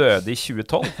som døde i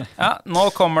 2012? Ja, nå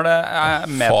kommer det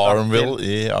Meta Farmville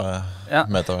i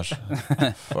Metaverse.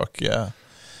 Fuck yeah.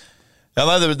 Ja,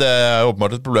 nei, det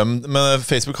åpenbart et problem. Men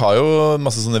Facebook har jo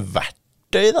masse sånne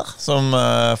verktøy da, som,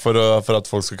 for at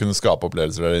folk skal kunne skape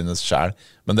opplevelser der inne selv.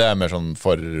 Men det mer sånn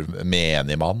for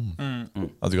menig mann.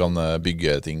 At du kan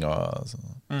bygge ting og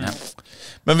sånn.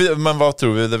 Men hva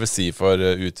tror vi det vil si for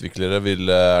utviklere?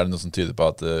 Det noe som tyder på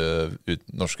at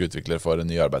norske utviklere får en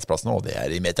ny arbeidsplass nå, og det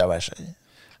i Metaverse?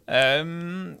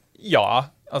 Ja,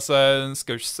 altså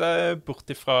skal jo ikke se bort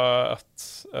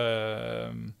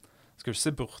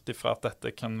ifra at dette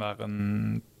kan være en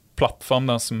plattform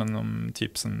da, som om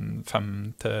typ sånn 5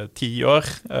 til 10 år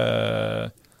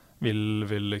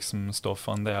vil liksom stå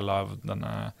for en del av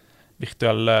denne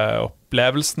virtuelle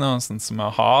opplevelsene sånn som vi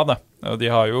har det. Og de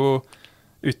har jo,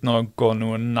 uten å gå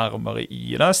noe nærmere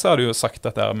i det, så har de jo sagt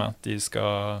dette med at de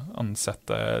skal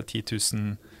ansette 10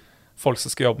 000 folk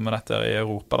som skal jobbe med dette i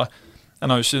Europa da.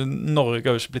 Norge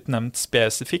har jo ikke blitt nevnt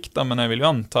spesifikt da, men jeg vil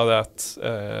jo anta det at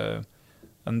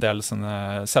en del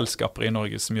sånne selskaper i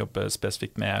Norge som jobber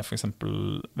spesifikt med for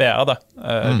eksempel VR da,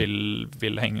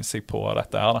 vil henge seg på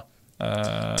dette her da.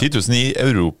 10 000 i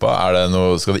Europa, det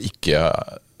noe,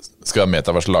 skal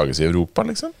Metaverse lages i Europa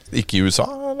liksom? Ikke i USA,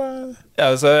 eller? Ja,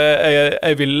 altså,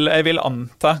 jeg vil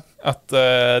anta at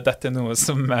dette noe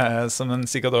som en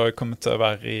sikkert også kommer til å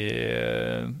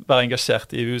være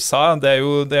engasjert i USA. Det er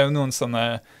jo noen sånne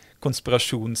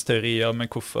konspirasjonsteorier med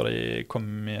hvorfor de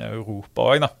kom i Europa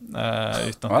også, da.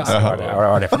 Uten at hva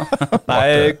det for noe?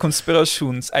 Nei,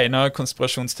 en av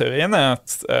konspirasjonsteoriene at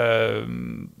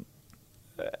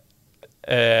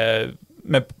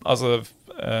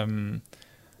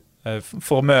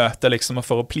for å møte liksom, og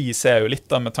for å please jo litt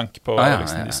da, med tanke på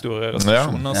liksom, de store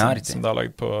restriksjonene som det har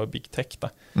laget på Big Tech da.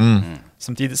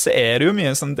 Samtidig så det jo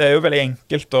mye sånn, det jo veldig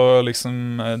enkelt å liksom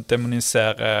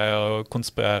demonisere og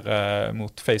konspirere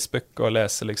mot Facebook og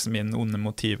lese liksom inn onde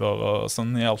motiver og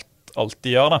sånn i alt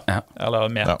de gjør da, eller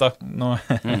Meta nå.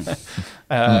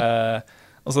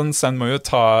 Altså, så en må jo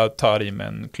ta de med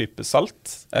en klype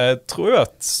salt. Jeg tror jo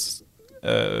at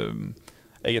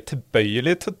jeg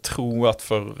tilbøyelig til å tro at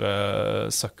for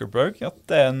Zuckerberg at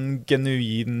det en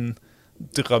genuin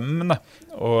drøm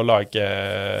å lage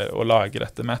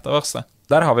dette metaverset.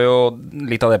 Der har vi jo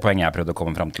litt av det poenget jeg prøvde å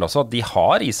komme frem til også. De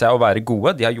har i seg å være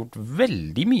gode. De har gjort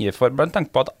veldig mye for, med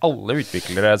tanke på at alle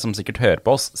utviklere som sikkert hører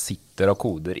på oss, sitter og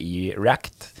koder i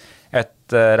React.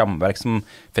 Et rammeverk som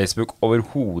Facebook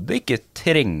overhodet ikke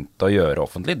trengte å gjøre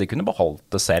offentlig. De kunne beholdt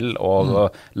det selv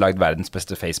og lagd verdens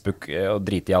beste Facebook og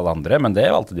drite i alle andre, men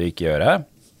det valgte de ikke gjøre.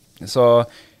 Så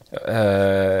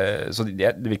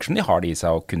det virker som de har det i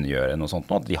seg å kunne gjøre noe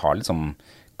sånt nå. De har liksom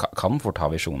kan fort ha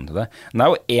visjonen til det. Men det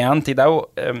er jo en tid,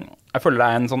 jeg føler det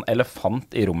er en sånn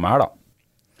elefant i rommet her da,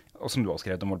 og som du har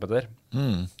skrevet om, Ole Petter.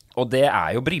 Og det er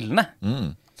jo brillene.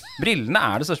 Brillene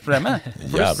er det største problemet.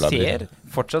 For du ser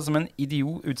fortsatt ut som en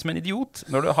idiot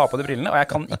når du har på de brillene, og jeg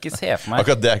kan ikke se for meg...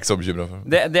 Akkurat det er ikke så bekymret for.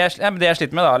 Det jeg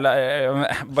sliter med da,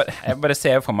 jeg bare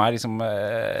ser for meg liksom,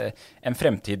 en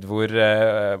fremtid hvor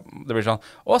det blir sånn,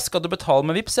 skal du betale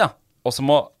med Vips, ja? Og så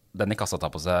må den i kassa ta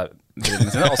på seg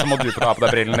brillene sine, og så må du ta på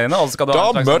deg brillene dine, og så skal du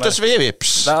da møtes vi i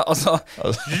Vips! Og så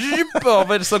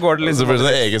over, så går det liksom... Så blir det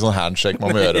en egen sånn handshake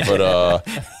man må gjøre for å...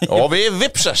 Og vi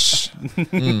vipses!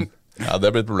 Ja,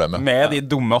 det blir et problem. Med de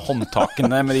dumme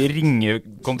håndtakene, med de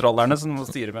ringekontrollerne som må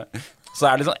styre med. Så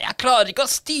er det sånn, jeg klarer ikke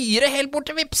å styre helt bort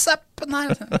til Vips-appen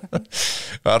her.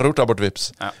 Ja, rota bort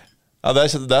Vips. Ja, det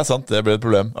er sant, det blir et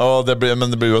problem. Men det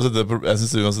blir uansett, jeg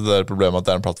synes uansett det er et problem at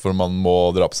det er en plattform man må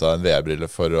dra på seg en VR-brille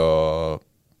for å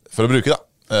bruke da.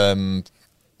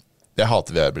 Jeg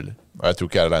hater VR-briller, og jeg tror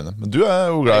ikke jeg er alene. Men du er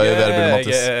jo glad i VR-briller,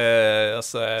 Mattis.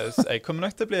 Jeg kommer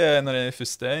nok til å bli en av de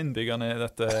første innbyggerne i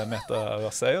dette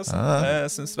metaverset.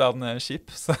 Jeg synes verden er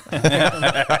kjip.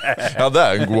 Ja, det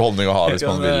er en god holdning å ha hvis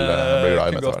man vil bli glad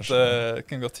i metaverset.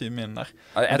 Kan godt tyme inn der.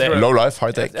 Low life,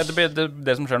 high tech.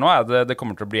 Det som skjer nå er at det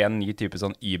kommer til å bli en ny type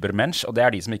sånn Übermensch, og det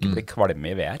er de som ikke blir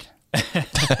kvalme i VR.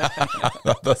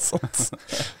 Ja, det er sant.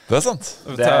 Det er sant.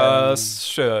 Ta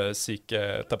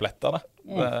sjøsyke tabletter da.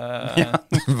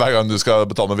 Hver gang du skal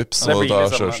betale med Vips det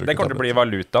kommer til å bli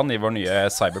valutaen i vår nye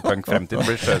cyberpunk-fremtid.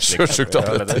 Sjøsyke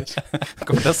tabletter.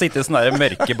 Kommer til å sitte i sånne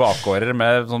mørke bakgårder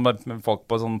med folk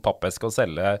på sånn pappesk og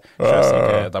selge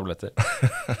sjøsyke tabletter.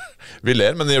 Vi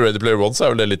ler, men i Ready Player One så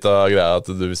er vel det litt av greia at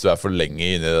hvis du er for lenge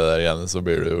inne i det der igjen, så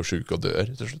blir du jo syk og dør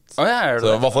til slutt. Så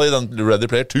i hvert fall i den Ready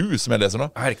Player 2 som jeg leser nå.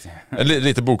 En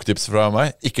lite boktips fra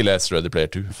meg. Ikke les Ready Player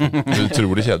 2.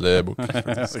 Utrolig kjedelig bok.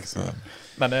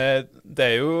 Men det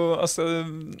er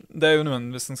jo noen,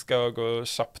 hvis en skal gå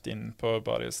kjapt inn på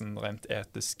bare de sånn rent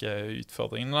etiske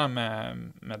utfordringene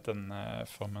med denne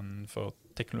formen for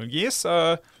teknologi,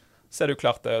 så er det jo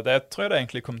klart det tror jeg det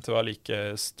egentlig kommer til å være like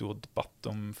stor debatt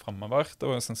om fremover. Det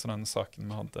var jo sånn som den saken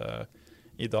vi hadde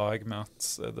i dag med at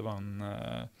det var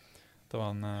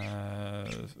en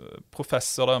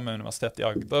professor der med Universitetet i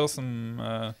Agder som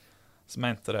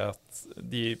mente det at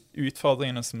de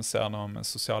utfordringene som vi ser nå med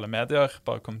sosiale medier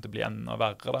bare kommer til å bli enda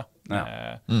verre da,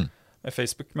 med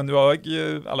Facebook, men du har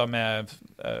også, eller med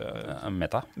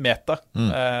Meta.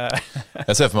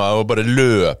 Jeg ser for meg å bare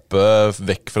løpe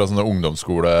vekk fra sånne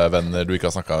ungdomsskolevenner du ikke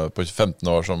har snakket på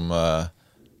 15 år som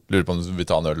lurer på om du vil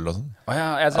ta en øl og sånn.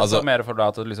 Jeg synes det mer for deg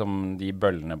at liksom, de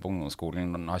bøllene på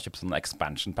ungdomsskolen har kjøpt sånne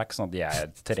expansion pack, sånn at de er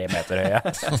 3 meter høye.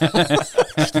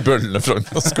 Bøllene fra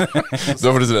ungdomsskolen. Du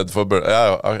er faktisk redd for bøllene.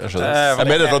 Ja, jeg skjønner. Jeg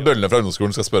er mer redd for at bøllene fra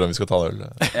ungdomsskolen skal spørre om vi skal ta en øl.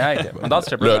 Ja, ikke. Men da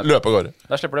slipper du løpe av gårde.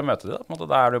 Da slipper du å møte de da, på en måte.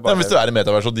 Da er du bare... Ja, hvis du er i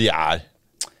metavers, og de er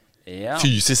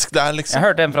fysisk der, liksom. Jeg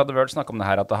hørte en fra The Verge snakke om det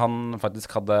her, at han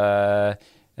faktisk hadde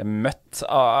møtt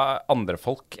andre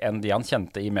folk enn de han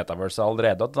kjente i Metaverse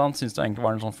allerede, at han syntes det egentlig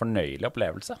var en sånn fornøyelig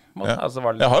opplevelse. Ja. Altså,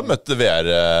 jeg har jo møtt VR,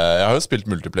 jeg har jo spilt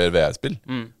multiplayer VR-spill,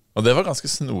 og det var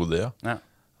ganske snodig,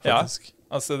 faktisk.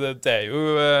 Altså det er jo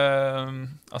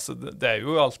det er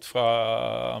jo alt fra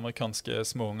amerikanske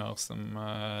småunger som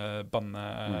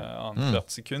banner annet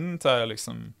hvert sekund til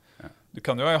liksom du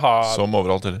kan jo ha som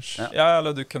overalt ellers. Ja,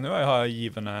 eller du kan jo ha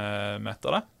givende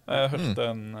meter det. Jeg hørte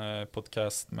en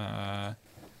podcast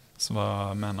som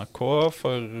var med NRK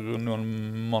for noen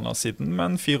måneder siden, med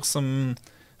en fyr som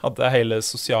hadde hele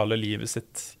sosiale livet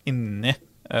sitt inni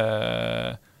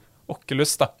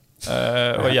Oculus da.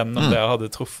 Og gjennom det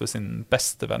hadde truffet sin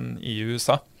beste venn i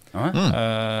USA.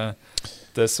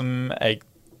 Det som jeg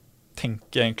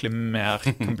tenker egentlig mer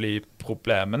kan bli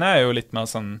problemene er jo litt mer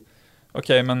sånn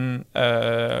ok, men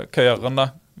hva gjør han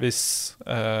da hvis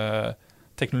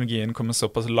teknologien kommer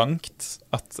såpass langt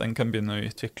at en kan begynne å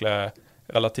utvikle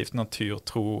relativt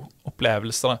naturtro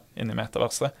opplevelser da, inni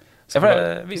metaverset,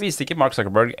 Vi visste ikke Mark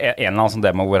Zuckerberg en eller annen sånn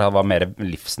demo hvor han var mer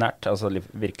livsnært, altså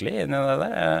virkelig inni det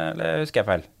der, eller husker jeg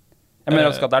feil? Jeg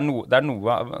mener at det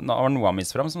var noe han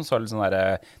viste frem som så litt sånn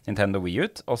der Nintendo Wii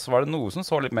ut, og så var det noe som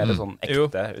så litt mer sånn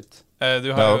ekte ut. Du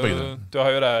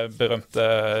har jo det berømte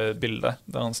bildet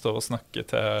der han står og snakker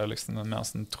til liksom en mer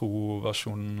sånn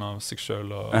tro-versjonen av seg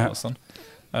selv og sånn.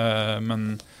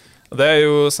 Men det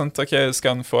jo sant, ok,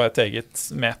 skal han få et eget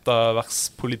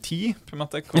metavers-politi, på en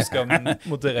måte? Hvordan skal han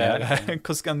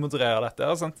moderere dette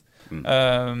her, sant?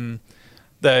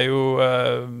 Det jo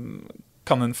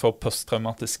kan en få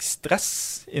posttraumatisk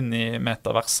stress inni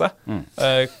metaverset.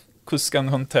 Hvordan skal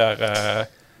en håndtere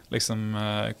liksom,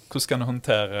 hvordan skal en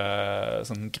håndtere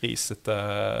sånn grisete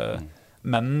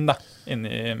menn da,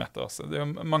 inni metaverset? Det jo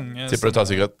mange... Tipper det tar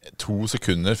sikkert 2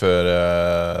 sekunder før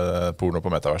porno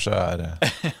på metaverset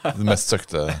det mest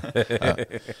søkte. Ja.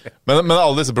 Men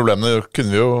alle disse problemene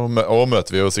kunne vi jo, og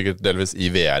møter vi jo sikkert delvis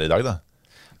i VR i dag da.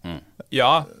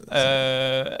 Ja,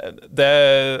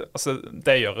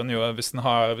 det gjør en jo hvis en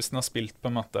har spilt på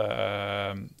en måte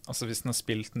altså hvis en har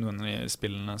spilt noen av de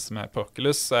spillene som på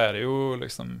Oculus, så det jo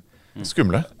liksom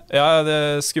skumle. Ja,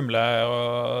 det skumle,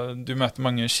 og du møter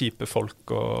mange kjipe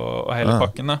folk og hele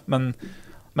pakken da. Men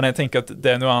jeg tenker at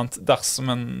det noe annet dersom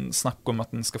en snakker om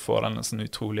at en skal få denne sånn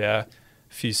utrolige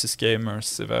fysiske,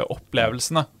 immersive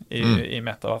opplevelsen i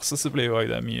metaverset, så blir jo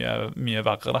det mye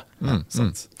verre da.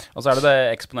 Og så det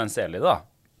eksponentielle i det da.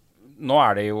 Nå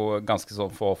det jo ganske så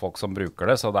få folk som bruker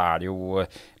det, så det det jo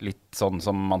litt sånn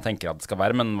som man tenker at det skal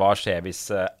være, men hva skjer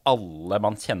hvis alle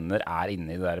man kjenner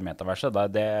inne i det der metaverset?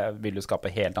 Det vil jo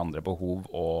skape helt andre behov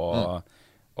og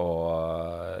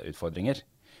utfordringer.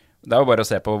 Det jo bare å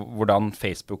se på hvordan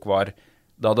Facebook var,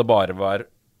 da det bare var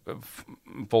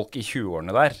folk i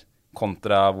 20-årene der,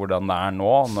 kontra hvordan det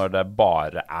nå, når det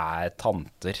bare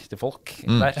tanter til folk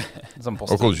der. Som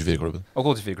og Kode 24-klubben. Og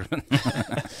Kode 24-klubben.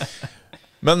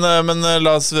 Men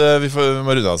la oss, vi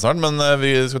må runde av snart, men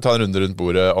vi skal ta en runde rundt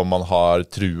bordet om man har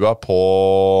trua på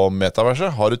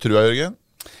metaverset. Har du trua, Jørgen?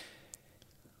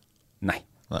 Nei.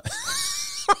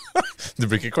 Du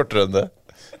blir ikke kortere enn det.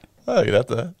 Det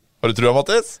greit det. Har du trua,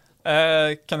 Mattis?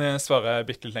 Kan jeg svare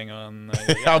bitte litt lenger enn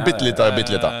ja, bitte litt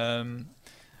da.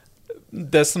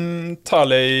 Det som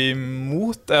taler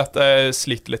imot at jeg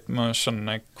sliter litt med å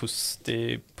skjønne hvordan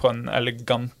de på en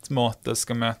elegant måte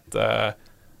skal møte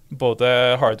både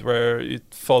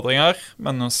hardware-utfordringer,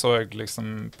 men også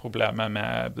liksom problemet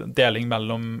med deling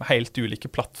mellom helt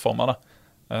ulike plattformer da.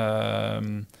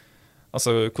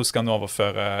 Altså, hvordan skal en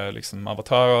overføre liksom,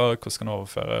 avatarer, hvordan skal en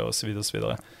overføre, og så videre, og så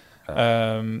videre.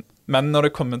 Men når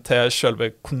det kommer til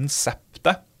selve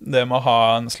konseptet, det med å ha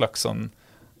en slags sånn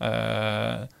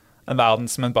en verden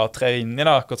som en bare trer inn i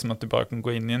da, akkurat som at du bare kan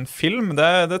gå inn i en film,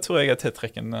 det tror jeg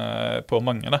tiltrekkende på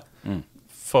mange da.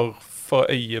 For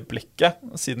øyeblikket,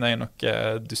 siden jeg nok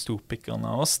dystopikerne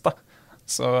av oss da,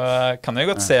 så kan jeg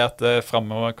godt se at det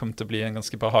fremover kommer til å bli en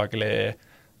ganske behagelig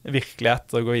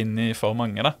virkelighet å gå inn i for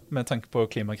mange da, med tanke på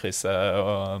klimakrise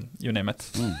og you name it.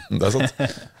 Det sant.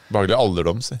 Behagelig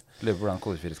alderdom, si. Lurer på hvordan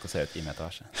Kode 24 skal se ut i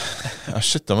metaverset. Ja,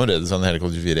 shit, da må redesigne hele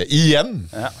Kode 24 igjen!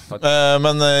 Ja,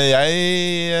 men hva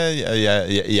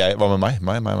med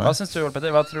meg? Hva synes du,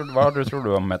 Petter? Hva tror du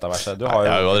om metaverset? Du har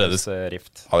jo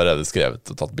allerede skrevet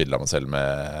og tatt bilder av meg selv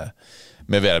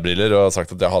med VR-briller og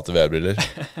sagt at jeg hater VR-briller.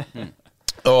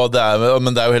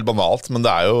 Men det jo helt banalt. Men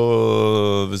det jo,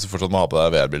 hvis du fortsatt må ha på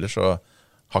deg VR-briller, så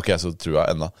har ikke jeg så trua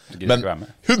ennå. Men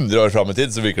 100 år frem i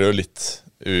tid så virker det jo litt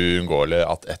uunngåelig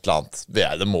at et eller annet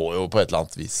VR, det må jo på et eller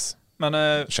annet vis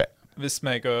skje. Hvis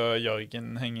meg og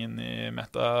Jørgen henger inn i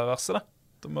metaverset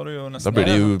da må du jo nesten... Da blir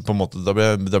det jo på en måte, da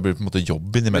blir det på en måte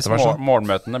jobb inn i metaverset.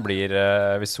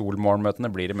 Hvis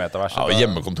solmorgenmøtene blir i metaverset... Ja, og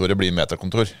hjemmekontoret blir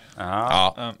metakontor.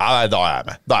 Ja, nei, da jeg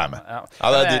med.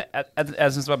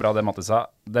 Jeg synes det var bra det Mattis sa.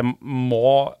 Det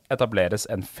må etableres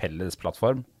en felles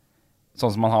plattform,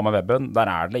 sånn som man har med webben.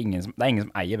 Der det ingen som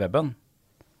eier webben.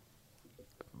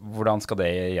 Hvordan skal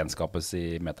det gjenskapes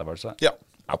i metaverset? Ja,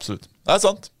 absolutt. Det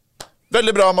sant.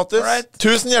 Veldig bra, Mattis. Alright.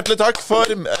 Tusen hjertelig takk for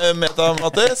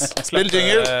Meta-Mattis. Spill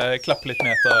jingle. Klapp litt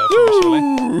meta for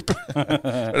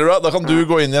Veldig bra. Da kan du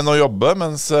gå inn igjen og jobbe,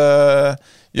 mens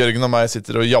Jørgen og meg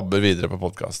sitter og jabber videre på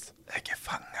podcast. Jeg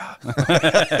fanga.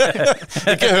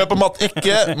 Ikke hør på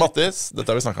Mattis. Dette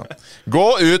har vi snakket om. Gå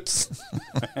ut.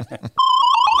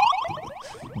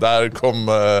 Der kom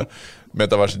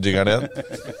metaverset-jingeren igjen.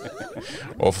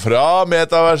 Og fra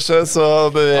metaverset så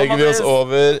beveger vi oss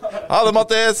over. Ha det,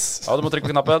 Mattis! Ja, du må trykke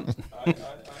på knappen.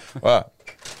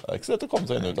 Det ikke så lett å komme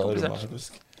seg inn ut av det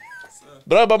rommet.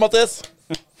 Bra jobba, Mattis!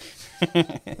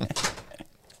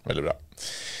 Veldig bra.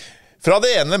 Fra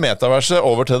det ene metaverset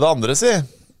over til det andre, si.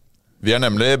 Vi har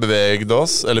nemlig beveget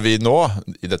oss, eller vi nå,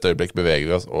 i dette øyeblikk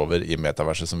beveger oss over i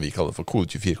metaverset som vi kaller for Kode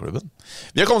 24-klubben.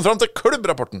 Vi har kommet fram til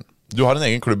klubbrapporten. Du har en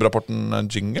egen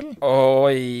klubbrapporten-jingle?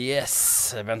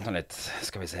 Yes. Vent nå litt.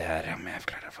 Skal vi se her om jeg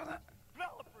klarer å få det.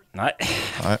 Nei.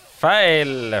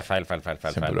 Feil.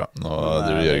 Kjempebra. Nå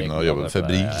driver Jørgen og jobber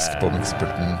febrilsk på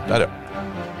mikspulten. Der, ja.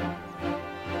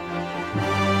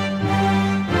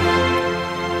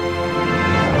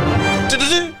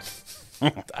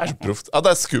 Det er så proft. Ja,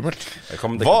 det er skummelt.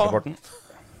 Velkommen til klubbrapporten.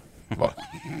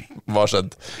 Hva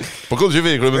skjedde? På Kode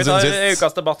 24-klubben sin sist. Vi tar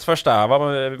ukas debatt først da.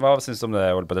 Hva synes du om det,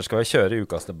 Ole Petter? Skal vi kjøre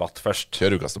ukas debatt først?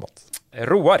 Kjør ukas debatt.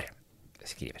 Roar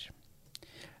skriver: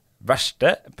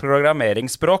 verste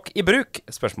programmeringsspråk i bruk?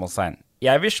 Spørsmålstegn.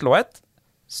 Jeg vil slå et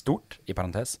stort, i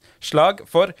parentes, slag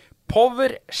for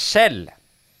PowerShell.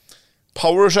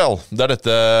 PowerShell, det er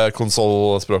dette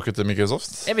konsolspråket til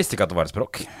Microsoft. Jeg visste ikke at det var et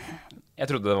språk. Jeg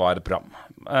trodde det var et program.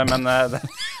 Men det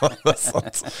er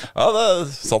sant. Ja, det er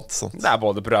sant. Det er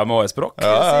både program og et språk.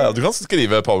 Ja, du kan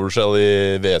skrive PowerShell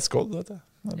i VS Code, vet du.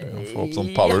 Du kan få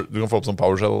opp sånn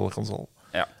PowerShell-konsol.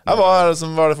 Ja. Hva er det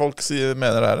folk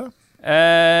mener det er?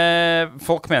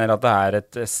 Folk mener at det er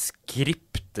et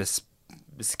skriptespråk.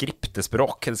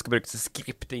 Det skal brukes til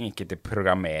skripting, ikke til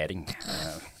programmering.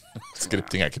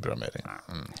 Skripting er ikke programmering.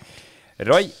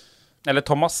 Roy, eller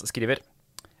Thomas, skriver: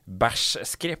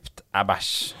 bæsj-skript er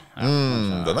bæsj.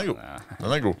 Den er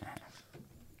god.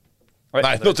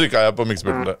 Nei, nå trykket jeg på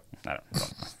mikspulten.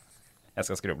 Jeg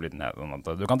skal skru opp lyden.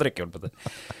 Du kan trykke.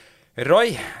 Roy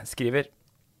skriver: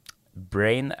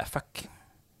 brainfuck.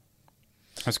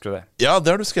 Husker du det? Ja, det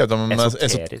har du skrevet om.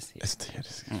 Esoterisk.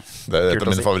 Det er et av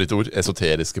mine favorittord.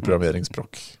 Esoteriske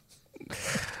programmeringsspråk.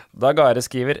 Dagare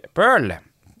skriver: Pearl!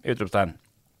 Utropstegn.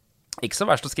 Ikke så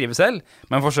verst å skrive selv,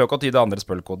 men forsøk å tyde andres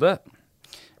Pearl-kode,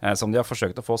 som de har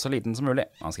forsøkt å få så liten som mulig.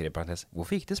 Han skriver parentes: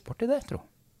 hvorfor gikk det sport i det, tro?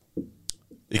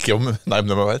 Ikke om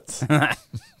nærmere meg vet.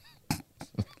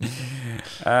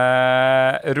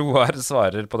 Roar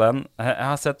svarer på den: jeg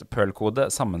har sett Pearl-kode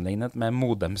sammenlignet med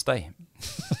modemstøy.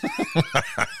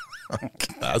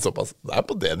 Det er såpass. Det er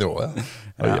på det nivået,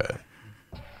 ja.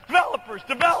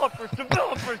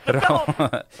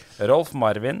 Rolf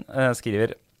Marvin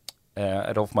skriver: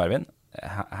 Rolf Marvin,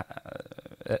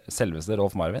 selveste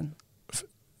Rolf Marvin,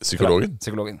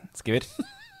 psykologen skriver: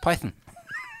 Python.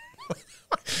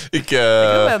 Ikke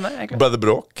Brother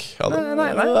Bråk. Han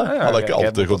er ikke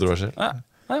alltid kontroversiell.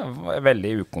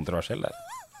 Veldig ukontroversiell der.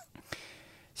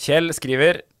 Kjell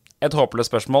skriver: et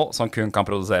håpløst spørsmål som kun kan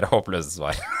produsere håpløse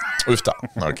svar. Uff da.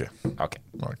 Ok.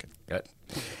 Greit.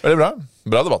 Veldig bra.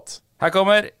 Bra debatt. Her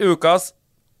kommer ukas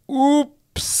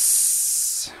Ops.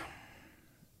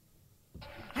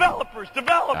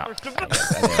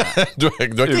 Du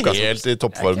er ikke helt i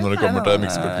toppform når det kommer til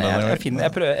mikspulten. Jeg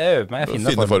øver meg. Jeg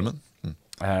finner formen.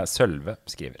 Sølve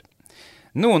skriver: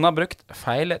 noen har brukt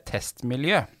feil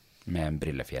testmiljø, med en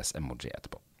brillefjes-emoji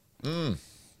etterpå.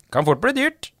 Kan fort bli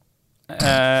dyrt.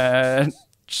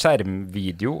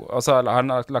 Skjermvideo, altså han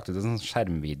har lagt ut en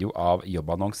skjermvideo av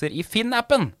jobbannonser i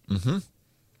Finn-appen,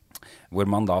 hvor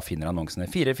man da finner annonsene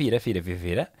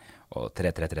 444444 og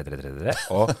 3333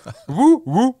 og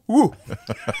woo.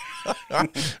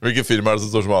 Hvilke firma er det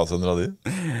som står som avsender av de?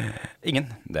 Ingen,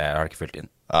 det har jeg ikke fylt inn.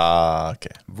 Ok.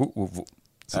 Woo.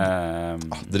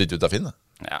 Dritt ut av Finn,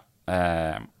 ja.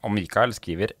 Og Mikael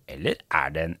skriver: eller er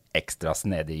det en ekstra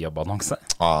snedig jobbannonse?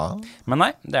 Men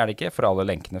nei, det er det ikke, for alle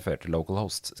lenkene fører til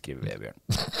localhost, skriver Vebjørn.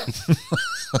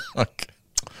 Okay.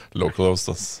 Localhost,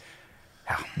 ass.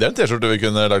 Ja. Det er en t-skjorte vi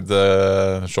kunne lagd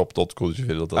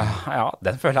shop.kode24. Ja,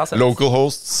 den føler jeg selv.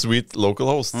 Localhost, sweet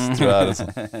localhost, tror jeg er det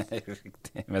sånn.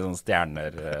 Med sånne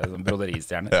stjerner, sånne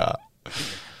broderistjerner. Ja.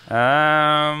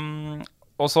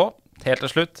 Og så, helt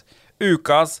til slutt,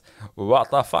 ukas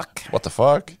What the fuck. What the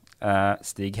fuck?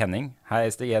 Stig Henning. Hei,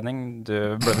 Stig Henning,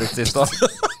 du ble brukt sist da.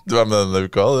 Du er med denne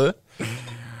uka, du.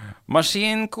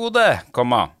 Maskinkode,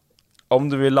 om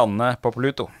du vil lande på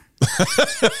Pluto.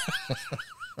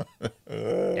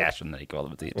 Jeg skjønner ikke hva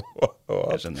det betyr.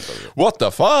 What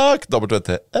the fuck?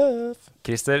 WTF.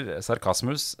 Christer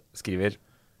Sarkasmus skriver: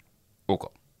 OK.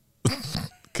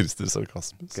 Christer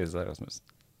Sarkasmus.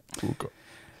 OK.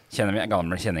 Kjenner vi en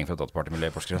gammel kjenning fra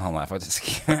datapartymiljøet i Porsgrunn. Han er faktisk.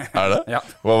 Er det? Ja.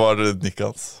 Hva var det nikket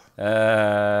hans?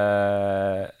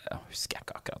 Husker jeg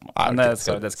ikke akkurat nå.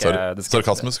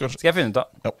 Sarkasmus, kanskje? Skal jeg finne ut av.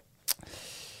 Ja.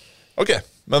 Ok,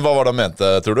 men hva var det han mente,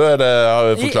 tror du?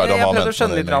 Eller forklarer han hva han mente? Jeg prøvde å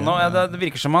skjønne litt nå. Det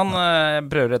virker som han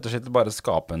prøver rett og slett bare å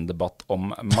skape en debatt om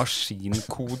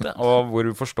maskinkode, og hvor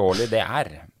uforståelig det er.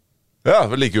 Ja,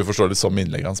 det var like uforståelig som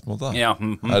innlegget hans på en måte. Ja.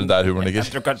 Er det der humoren ligger? Jeg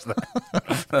tror kanskje det.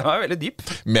 Den var veldig dyp.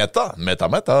 Meta.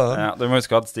 Ja, du må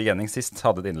huske at Stig Henning sist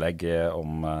hadde et innlegg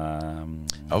om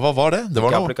Ja, hva var det? Det var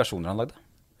hvilke noe. applikasjoner han lagde.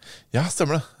 Ja,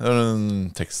 stemmer det. Det var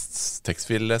en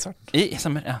tekstfil-leseren.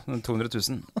 Stemmer, ja. 200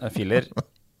 000 filer.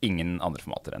 Ingen andre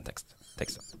formater enn tekst.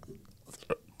 Det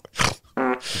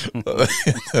er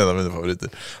en av mine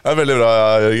favoritter. Det er veldig bra,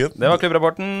 Jørgen. Det var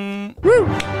klubbrapporten.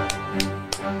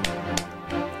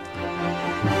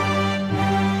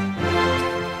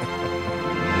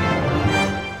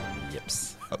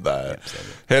 Det er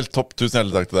helt topp. Tusen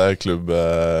hjertelig takk til deg, klubb.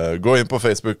 Gå inn på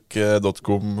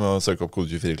facebook.com og søk opp Kode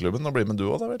 24-klubben og bli med du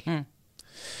også, da vel.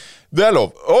 Det er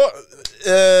lov. Og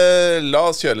la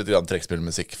oss kjøre litt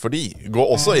trekkspillmusikk. Fordi gå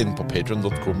også inn på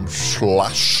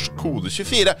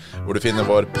patreon.com/kode24, hvor du finner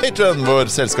vår Patreon, hvor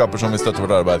selskaper som vil støtte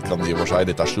vårt arbeid kan gi oss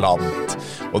litt av slant.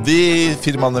 Og de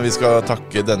firmaene vi skal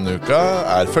takke denne uka,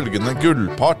 er følgende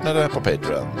gullpartnere på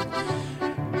Patreon: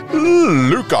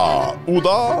 Luca,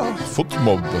 Oda,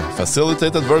 Footmob,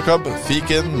 Facilitated Workup,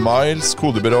 Fiken, Miles,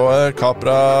 Kodebyrået,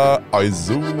 Capra,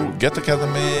 Aizu, Get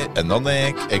Academy,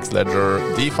 Enonic, X-Ledger,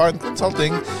 Define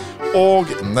Consulting og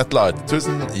Netlight.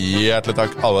 Tusen hjertelig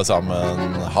takk, alle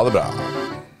sammen. Ha det bra.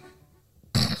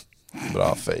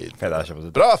 Bra fade.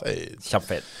 Bra fade. Kjapp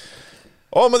fade.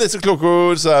 Og med disse kloke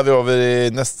ord så er vi over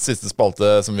i nest siste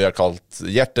spalte, som vi har kalt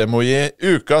Hjertemoji,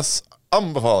 ukas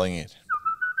anbefalinger.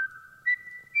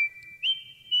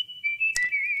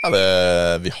 Ja,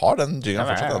 vi har den jingeren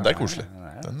fortsatt. Det er koselig.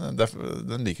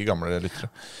 Den liker gamle lyttere.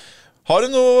 Har du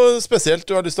noe spesielt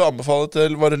du har lyst til å anbefale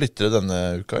til våre lyttere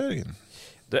denne uka, Jørgen?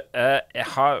 Jeg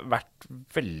har vært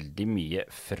veldig mye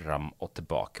fram og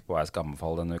tilbake på hva jeg skal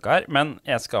anbefale denne uka her. Men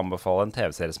jeg skal anbefale en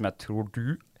TV-serie som jeg tror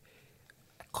du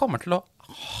kommer til å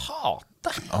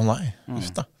hate. Nei, uff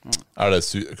da.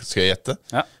 Skal jeg gjette?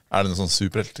 Ja. Er det noe sånn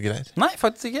superheltgreier? Nei,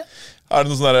 faktisk ikke. Er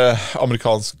det noe sånn der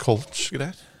amerikansk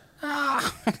culture-greier?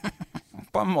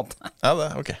 På en måte. Ja, det,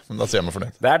 ok, men da sier jeg meg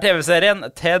fornøyd. Det er TV-serien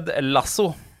Ted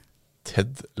Lasso.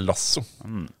 Ted Lasso.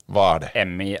 Hva er det?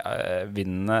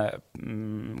 Emmy-vinnende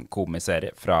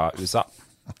komiserie fra USA.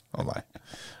 Nei,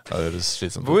 det høres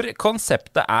slitsomt ut. Hvor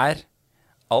konseptet er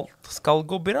alt skal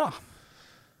gå bra.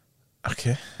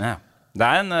 Ok. Ja. Det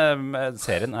er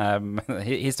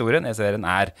historien i serien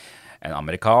er en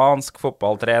amerikansk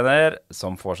fotballtrener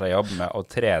som får seg jobb med å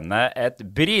trene et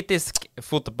britisk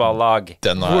fotballag.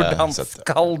 Hvordan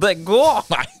skal det gå?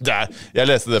 Nei, jeg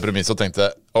leste det premisset og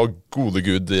tenkte, å gode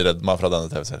Gud, redd meg fra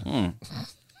denne TV-serien.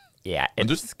 Jeg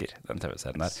elsker den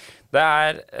TV-serien der. Det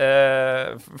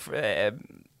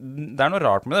er noe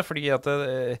rart med det, fordi at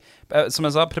som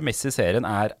jeg sa, premisset i serien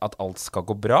er at alt skal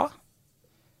gå bra.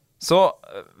 Så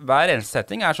hver eneste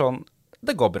setting er sånn,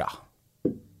 det går bra.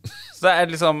 Så det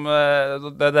er liksom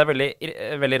det er veldig,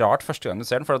 veldig rart første gang du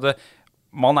ser den, for at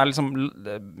man er liksom,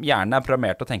 hjernen er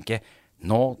programmert til å tenke,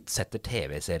 nå setter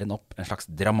TV-serien opp en slags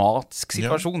dramatisk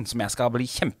situasjon som jeg skal bli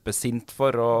kjempesint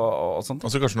for og sånt.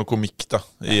 Og så kanskje noe komikk da,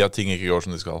 i at ting ikke går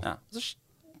som de skal. Ja, så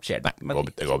skjer det. Men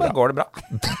det går bra. Går det bra.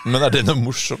 Men er det noe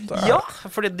morsomt? Ja,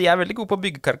 fordi de er veldig gode på å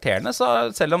bygge karakterene, så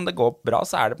selv om det går bra,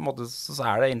 så er det på en måte, så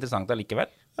er det interessant allikevel.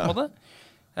 På en måte.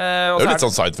 Det er jo litt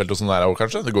sånn Seinfeld og sånn der også,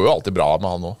 kanskje. Det går jo alltid bra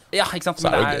med han også. Ja, ikke sant,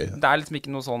 men det er liksom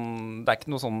ikke noe sånn. Det er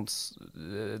ikke noe sånn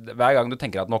hver gang du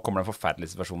tenker at nå kommer det en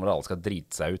forferdelig situasjon hvor alle skal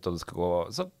drite seg ut, og det skal gå,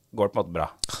 så går det på en måte bra.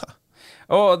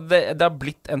 Og det har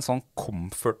blitt en sånn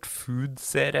comfort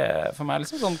food-serie for meg,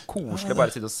 liksom. Sånn koselig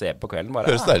bare sitte og se på kvelden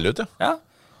bare. Høres deilig ut, ja. Ja,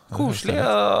 koselig,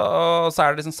 og så er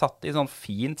det liksom satt i sånn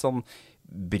fint sånn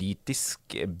britisk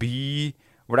by,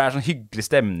 hvor det er sånn hyggelig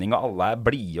stemning, og alle er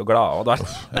blide og glade.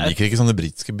 Jeg liker ikke sånne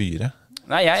britiske byer.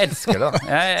 Nei, jeg elsker det da.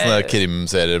 Sånne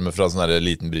krimserier fra sånn her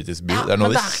liten britisk by. Det er noe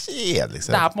av det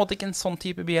kjedeligste. Det er på en måte ikke en sånn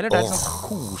type by heller. Det er sånn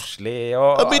koselig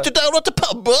og I meet you down at the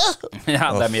pub.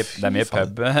 Ja, det er mye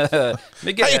pub.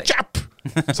 Hey, chap!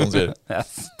 Sånn sier det. Ja,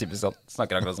 typisk sånn.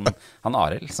 Snakker akkurat som han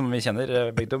Arild, som vi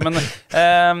kjenner begge to. Men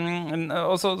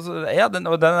ja,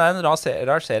 den er en rar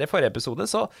serie. Forrige episode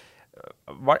så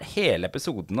var hele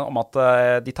episodene om at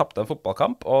de tappte en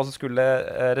fotballkamp, og så skulle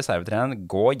reservetreneren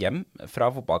gå hjem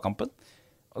fra fotballkampen,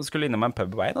 og skulle innom en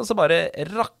pub på veien, og så bare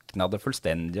rakna det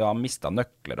fullstendig, og han mistet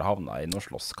nøkler og havna i noen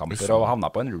slåsskamper, og havna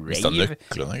på en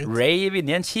rave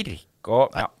inne i en kirke,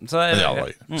 og ja. Så,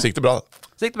 sikte bra da.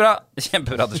 Sikte bra,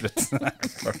 kjempebra til slutt.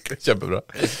 Okay, kjempebra.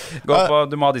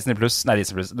 Du må ha Disney+,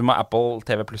 du må ha Apple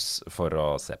TV+, for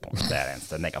å se på. Det er det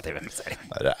eneste negative med serien.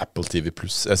 Det er Apple TV+.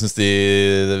 Jeg synes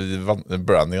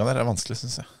brandingen der er vanskelig,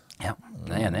 synes jeg. Ja,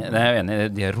 jeg er enig.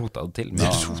 De har rotet det til. De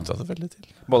har rotet det veldig til.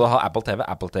 Både å ha Apple TV+,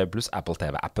 Apple TV+, Apple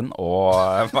TV-appen og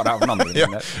bare av den andre. Ja,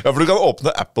 for du kan åpne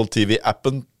Apple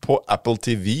TV-appen på på Apple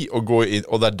TV og gå inn,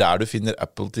 og det der du finner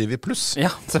Apple TV+.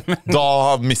 Ja,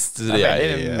 Da mister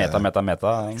jeg meta.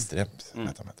 Ekstremt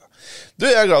meta. Du,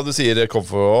 jeg glad du sier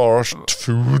comfort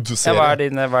food-serie.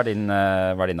 Hva er din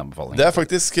anbefaling? Det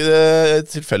faktisk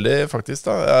tilfeldig faktisk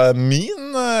da.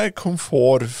 Min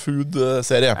comfort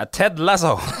food-serie. Ted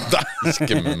Lasso. Det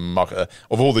er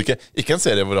overhodet ikke. Ikke en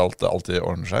serie hvor alt alltid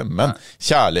ordner seg, men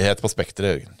Kjærlighet på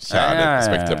Spektret. Kjærlighet på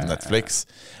Spektret på Netflix.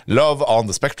 Love on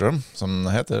the Spectrum, som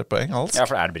den heter på engelsk. Ja,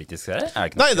 for er det britisk serie?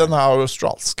 Nei, den er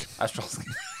australsk.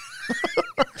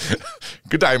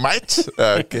 Good day, mate. Jeg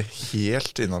er ikke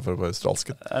helt innenfor på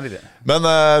australsken. Men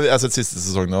jeg har sett siste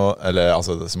sesong nå, eller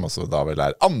altså det som også da vel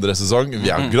er andre sesong.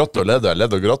 Vi har grått og ledd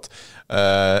og grått.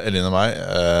 Eline og meg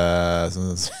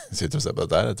som sitter og ser på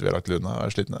dette her etter vi har lagt luna og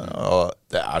er slitne. Og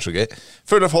det er så gøy.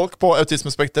 Følger folk på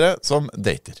autismespekteret som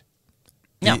dater.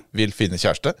 De vil finne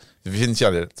kjæreste, vi finner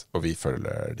kjærlighet, og vi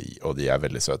følger de. Og de er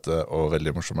veldig søte og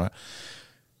veldig morsomme.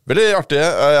 Veldig artige.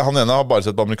 Han ene har bare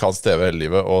sett på amerikansk TV hele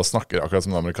livet og snakker akkurat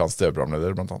som en amerikansk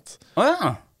TV-programleder, blant annet.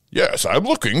 Yes, I'm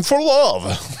looking for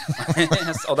love.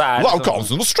 Love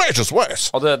comes in the straightest ways.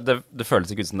 Og det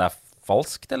føles ikke ut som det er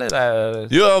falskt, eller?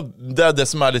 Ja, det er det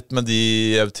som er litt med de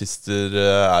autister,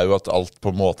 er jo at alt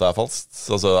på en måte er falskt.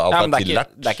 Altså, alt er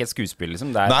tillært. Det er ikke et skuespill, liksom?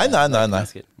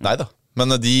 Nei da. Men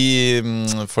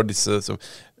for disse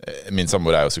min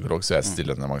samboer er jo psykolog, så jeg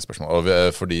stiller henne mange spørsmål. Og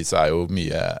for de så er jo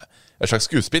mye et slags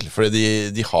skuespill, fordi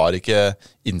de har ikke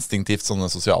instinktivt sånne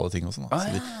sosiale ting og sånn.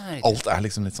 Alt er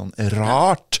liksom litt sånn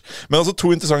rart. Men også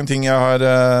 2 interessante ting jeg har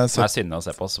sett. Det er Synne å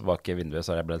se på oss bak vinduet,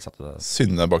 så jeg ble satt til det.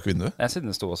 Synne bak vinduet? Jeg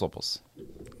Synne sto og så på oss.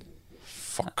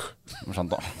 Fuck.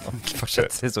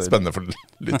 Spennende for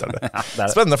lytterne.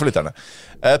 Spennende for lytterne.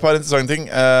 Et par interessante ting.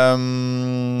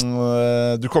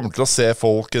 Du kommer til å se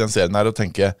folk i den serien her og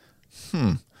tenke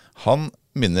han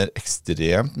minner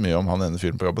ekstremt mye om han ene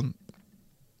fyren på jobben.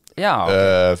 Ja,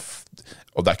 okay.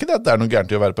 Og det er ikke det at det er noe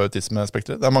gærent i å være på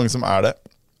autismespektret. Det er mange som er det.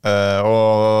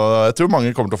 Og jeg tror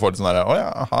mange kommer til å få litt sånn der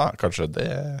kanskje det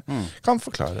kan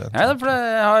forklare. Ja, for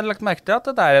jeg har lagt merke til at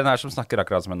det er en her som snakker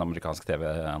akkurat som en amerikansk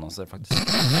TV-annonser, faktisk.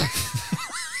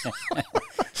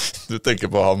 Du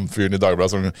tenker på han fyren i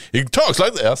Dagbladet som He talks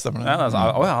like that. Ja, stemmer det.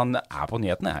 Ja, han er på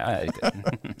nyhetene. Ja, riktig.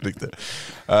 Riktig.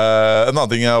 En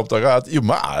annen ting jeg oppdaget er at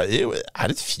Jomma er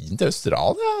et fint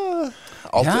Australia.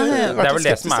 Det er vel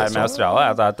det som er med Australia,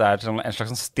 at det er en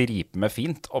slags stripe med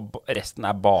fint, og resten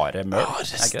er bare mørk. Ja,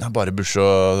 resten er bare bush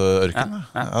og ørken.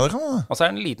 Ja, det kan man. Og så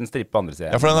er det en liten stripe på andre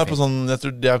siden. Ja, for den er på sånn, jeg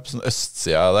tror de er på sånn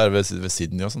østsida der ved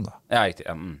Sydney og sånn da. Ja, riktig.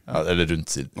 Ja, eller rundt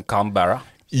Sydney. Canberra.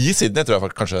 I Sydney tror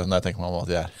jeg kanskje, når jeg tenker meg om at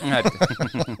de er.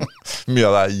 Mye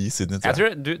av det er i Sydney, tror jeg.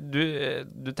 Jeg tror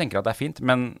du tenker at det er fint,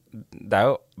 men det er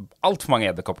jo alt for mange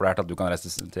edderkopper der til at du kan reise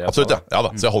til. Absolutt, ja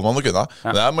da, så jeg holder meg nok unna.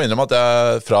 Men jeg må innrømme at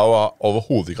jeg fra å ha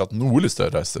overhodet ikke hatt noe lyst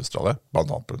til å reise til Australia,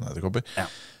 blant annet på den edderkopper,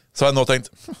 så har jeg nå tenkt,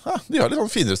 de har litt sånn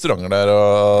fine restauranter der,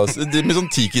 og med sånn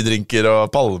tiki-drinker og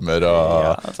palmer,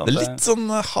 og det er litt sånn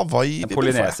Hawaii.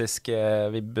 Polynesisk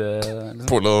vibb. Liksom.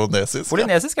 Polynesisk,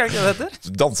 Polynesisk, er det ikke det heter?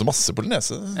 Du danser masse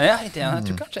polynese. Ja, jeg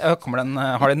tror kanskje.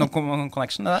 Har de noen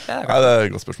connection det der? Nei, det er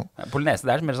et godt spørsmål. Polynese,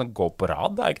 det er mer sånn gå på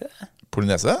rad, er det ikke det?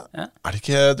 Polynese? Ja. Er det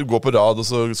ikke du går på rad,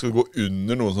 og så skal du gå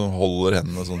under noen som holder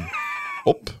hendene sånn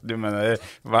opp? Du mener,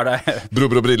 hva er det? Bro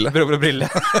brille. Bro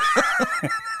brille.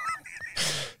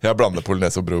 Jeg blander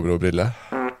polynese og bro brille.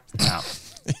 Ja.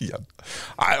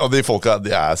 Nei, og de folka,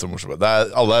 de er så morsomme.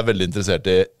 Alle er veldig interessert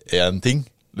i en ting.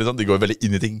 Liksom. De går veldig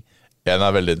inn i ting. En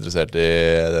er veldig interessert i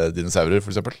dinosaurer, for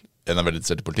eksempel. En er veldig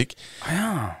interessert i politikk.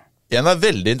 En er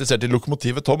veldig interessert i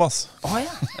lokomotivet Thomas.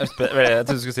 Jeg trodde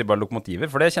du skulle si bare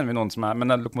lokomotiver, for det kjenner vi noen som er.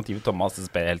 Men lokomotivet Thomas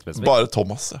er helt spesifikt. Bare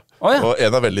Thomas, ja. Og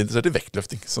en er veldig interessert i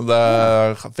vektløfting. Så det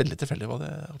er veldig tilfeldig hva det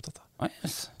er opptatt av.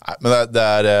 Nei, men det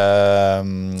er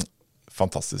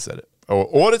fantastisk serie.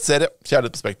 Og årets serie,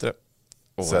 Kjærlighet på Spektret.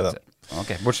 Se den.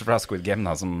 Ok, bortsett fra Squid Game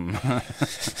da, som...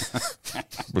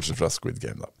 Bortsett fra Squid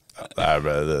Game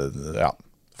da.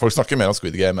 Folk snakker mer om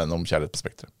Squid Game enn om Kjærlighet på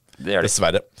Spektret. Det gjør de.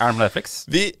 Dessverre. Er den på Netflix?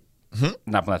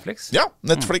 Den er på Netflix? Ja,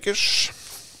 Netflixers.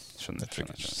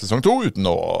 Skjønner. Sesong 2 uten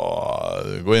å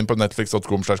gå inn på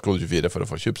netflix.com/kode24 for å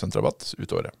få 20% rabatt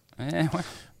ut året.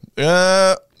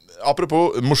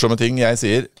 Apropos morsomme ting jeg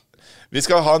sier. Vi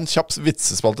skal ha en kjapp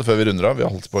vitsespalte før vi runder av. Vi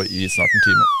har holdt på i snart en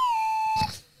time.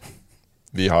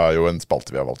 Vi har jo en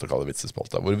spalte vi har valgt å kalle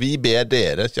vitsespalte, hvor vi ber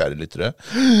dere, kjære lyttere,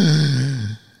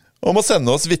 om å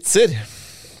sende oss vitser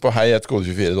på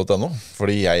hei@kode24.no,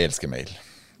 fordi jeg elsker mail.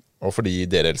 Og fordi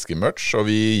dere elsker merch,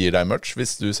 og vi gir deg merch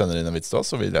hvis du sender inn en vits til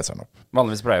oss, og vi leser den opp.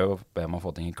 Vanligvis pleier jeg å be om å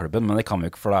få ting i klubben, men det kan vi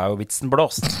jo ikke, for da er jo vitsen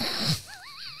blåst.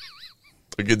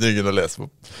 Da gidder ingen å lese på.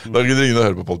 Da gidder ingen å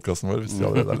høre på podcasten vår hvis de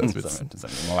allerede har lest vitsen.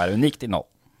 Det må være unikt innhold.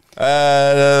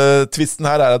 Tvisten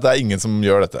her er at det er ingen som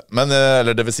gjør dette. Men,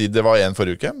 eller det vil si, det var en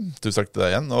forrige uke. Tusen takk til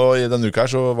deg igjen. Og i denne uka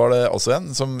her så var det også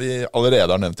en som vi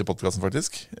allerede har nevnt i podcasten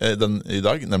faktisk i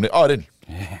dag, nemlig Arild.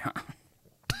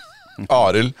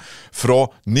 Arild fra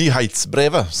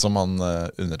Nyhetsbrevet, som han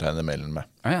undertegner mailen med.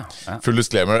 Full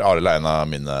disclaimer, Arild er en av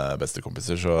mine beste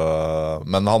kompiser,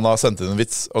 men han har sendt inn en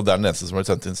vits, og det er den eneste som har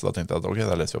sendt inn, så da tenkte jeg at ok,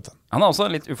 da leser vi opp den. Han har også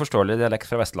en litt uforståelig dialekt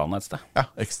fra Vestlandet et sted. Ja,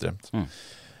 ekstremt.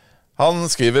 Han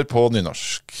skriver på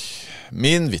nynorsk: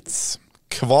 Min vits.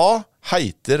 Hva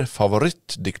heter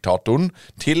favorittdiktatoren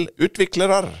til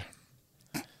utviklere?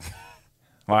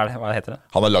 Hva heter det?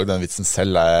 Han har lagd den vitsen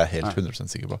selv, er jeg helt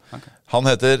 100% sikker på. Okay. Han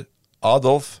heter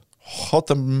Adolf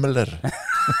Hottemler.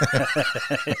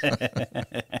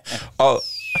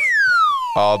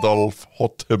 Adolf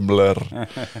Hottemler.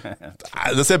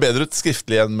 Det ser bedre ut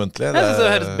skriftlig enn muntlig. Jeg synes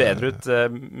det høres bedre ut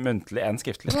muntlig enn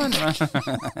skriftlig.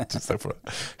 Tusen takk for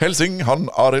det. Helsing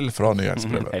han Arild fra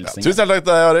Nyhetsbrevet. Tusen takk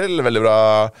til deg, Arild. Veldig bra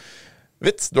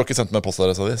vits. Du har ikke sendt meg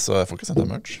postadressa di, så jeg får ikke sendt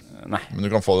deg merch. Nei. Men du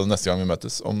kan få det neste gang vi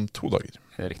møtes om 2 dager.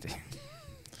 Det er riktig.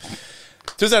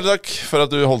 Tusen hjertelig takk for at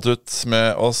du holdt ut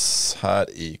med oss her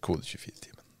i Kode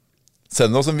 24-timen.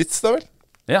 Send oss en vits da vel?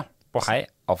 Ja, på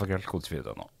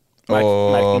hei@kode24.no.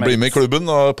 Og bli med i klubben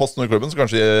og post noe i klubben, så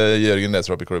kanskje Jørgen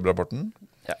leser opp i klubbrapporten.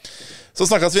 Ja. Så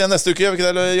snakkes vi igjen neste uke, gjør vi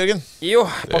ikke det, Jørgen? Jo,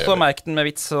 og så merk den med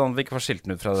vits, sånn at vi ikke får skilt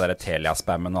den ut fra det der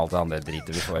Telia-spammen og alt det andre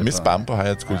dritet vi får. Det er mye spam på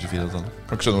hei@kode24.no.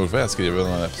 Kan ikke skjønne hvorfor, jeg skriver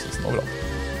denne episoden overalt.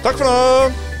 Takk for nå!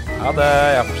 Ja,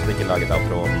 jeg har fortsatt ikke laget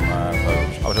outroen.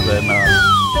 Avslutter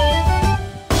med